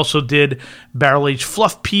 And then they also did barrel-aged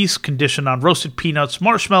Fluff Piece, conditioned on roasted peanuts,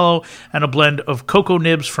 marshmallow, and a blend of cocoa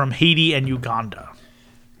nibs from Haiti and Uganda.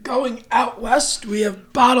 Going out west, we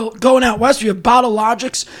have Bottle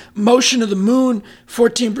Logic's Motion of the Moon,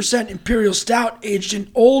 14% Imperial Stout, aged in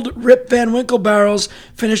old Rip Van Winkle barrels,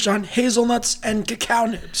 finished on hazelnuts and cacao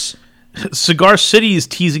nibs. Cigar City is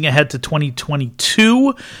teasing ahead to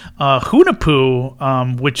 2022.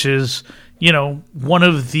 Hunahpu, which is, you know, one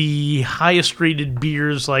of the highest rated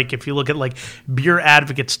beers, like if you look at like Beer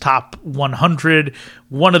Advocate's top 100,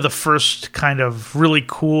 one of the first kind of really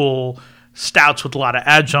cool stouts with a lot of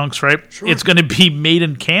adjuncts, right? Sure. It's going to be made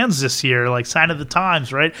in cans this year, like sign of the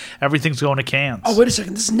times, right? Everything's going to cans. Oh, wait a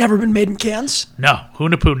second. This has never been made in cans? No,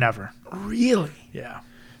 Hunahpu never. Really? Yeah.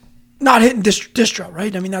 Not hitting distro,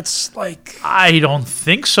 right? I mean, that's like... I don't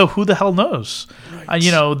think so. Who the hell knows?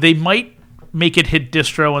 Right. They might make it hit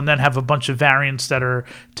distro and then have a bunch of variants that are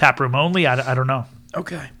taproom only. I don't know.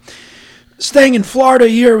 Okay. Staying in Florida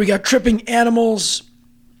here, we got Tripping Animals,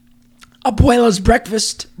 Abuela's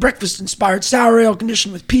breakfast-inspired sour ale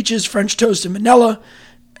conditioned with peaches, French toast, and vanilla.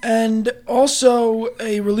 And also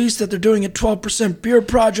a release that they're doing at 12% Beer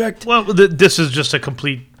Project. Well, this is just a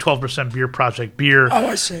complete 12% Beer Project beer. Oh,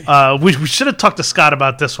 I see. We should have talked to Scott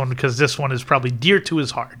about this one because this one is probably dear to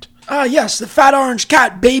his heart. Yes, the Fat Orange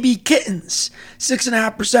Cat Baby Kittens,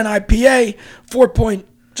 6.5% IPA,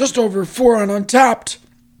 just over 4 on Untapped.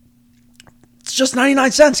 It's just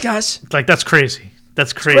 99 cents, guys. Like, that's crazy.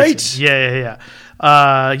 That's crazy. Great.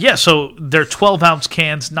 Yeah. So they're 12-ounce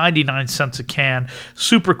cans, 99 cents a can.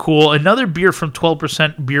 Super cool. Another beer from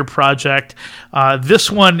 12% Beer Project. This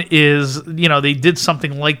one is, they did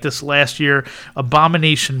something like this last year.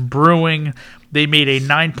 Abomination Brewing. They made a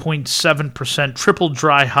 9.7% triple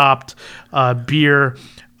dry hopped beer.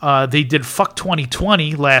 They did Fuck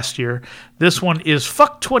 2020 last year. This one is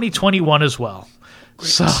Fuck 2021 as well.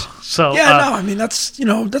 So I mean that's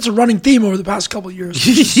a running theme over the past couple of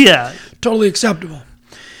years. Yeah, totally acceptable.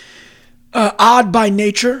 Odd by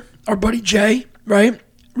Nature, our buddy Jay, right?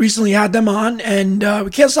 Recently had them on, and we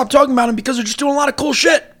can't stop talking about them because they're just doing a lot of cool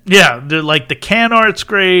shit. Yeah, they're like the can art's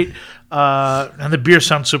great. And the beer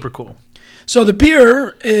sounds super cool. So the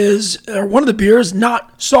beer is, or one of the beers,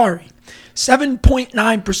 Not Sorry.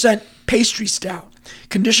 7.9% pastry stout.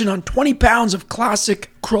 Conditioned on 20 pounds of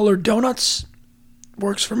classic Kroller donuts.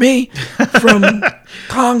 Works for me. From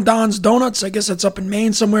Kong Don's Donuts, I guess that's up in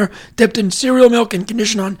Maine somewhere. Dipped in cereal milk and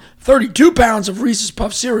conditioned on 32 pounds of Reese's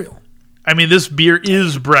Puff cereal. I mean, this beer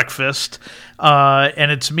is breakfast,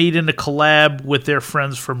 and it's made in a collab with their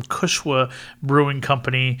friends from Kushwa Brewing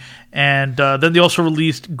Company. And then they also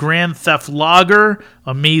released Grand Theft Lager,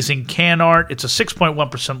 amazing can art. It's a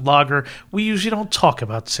 6.1% lager. We usually don't talk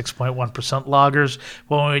about 6.1% lagers,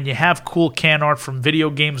 but when you have cool can art from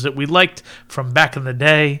video games that we liked from back in the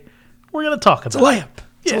day, we're going to talk about it.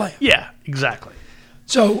 It's a layup. Yeah, exactly.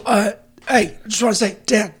 So, hey, I just want to say,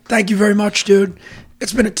 Dan, thank you very much, dude.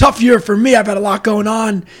 It's been a tough year for me. I've had a lot going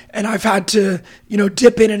on, and I've had to,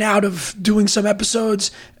 dip in and out of doing some episodes.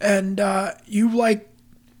 And I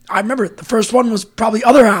remember the first one was probably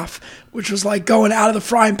Other Half, which was like going out of the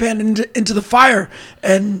frying pan into the fire.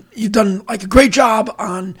 And you've done like a great job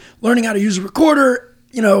on learning how to use a recorder,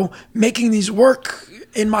 making these work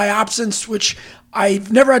in my absence, which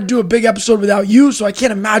I've never had to do a big episode without you, so I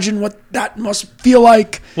can't imagine what that must feel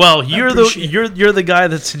like. Well, you're the guy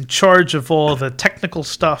that's in charge of all the technical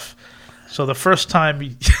stuff. So the first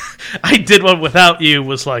time I did one without you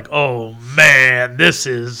was like, oh man, this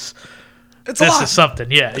is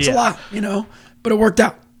something. Yeah, it's a lot, but it worked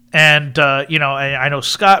out. And I know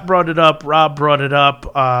Scott brought it up, Rob brought it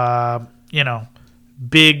up.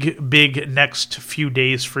 Big next few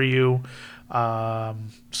days for you.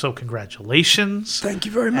 So congratulations. Thank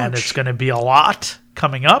you very much. And it's going to be a lot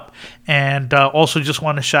coming up. And also just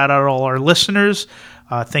want to shout out all our listeners.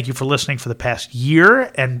 Thank you for listening for the past year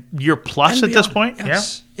and year plus at this point.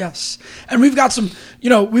 Yes. And we've got some,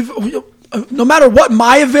 no matter what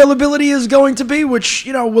my availability is going to be, which,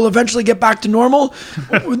 will eventually get back to normal,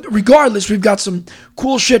 regardless, we've got some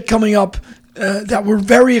cool shit coming up that we're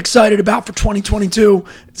very excited about for 2022.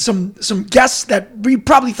 Some guests that we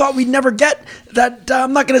probably thought we'd never get, that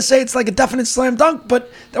I'm not going to say it's like a definite slam dunk,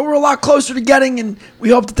 but that we're a lot closer to getting, and we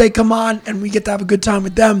hope that they come on and we get to have a good time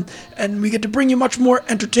with them, and we get to bring you much more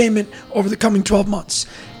entertainment over the coming 12 months.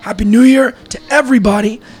 Happy New Year to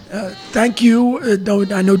everybody. Thank you.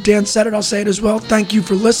 I know Dan said it, I'll say it as well. Thank you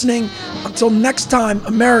for listening. Until next time,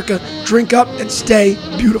 America, drink up and stay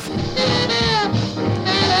beautiful.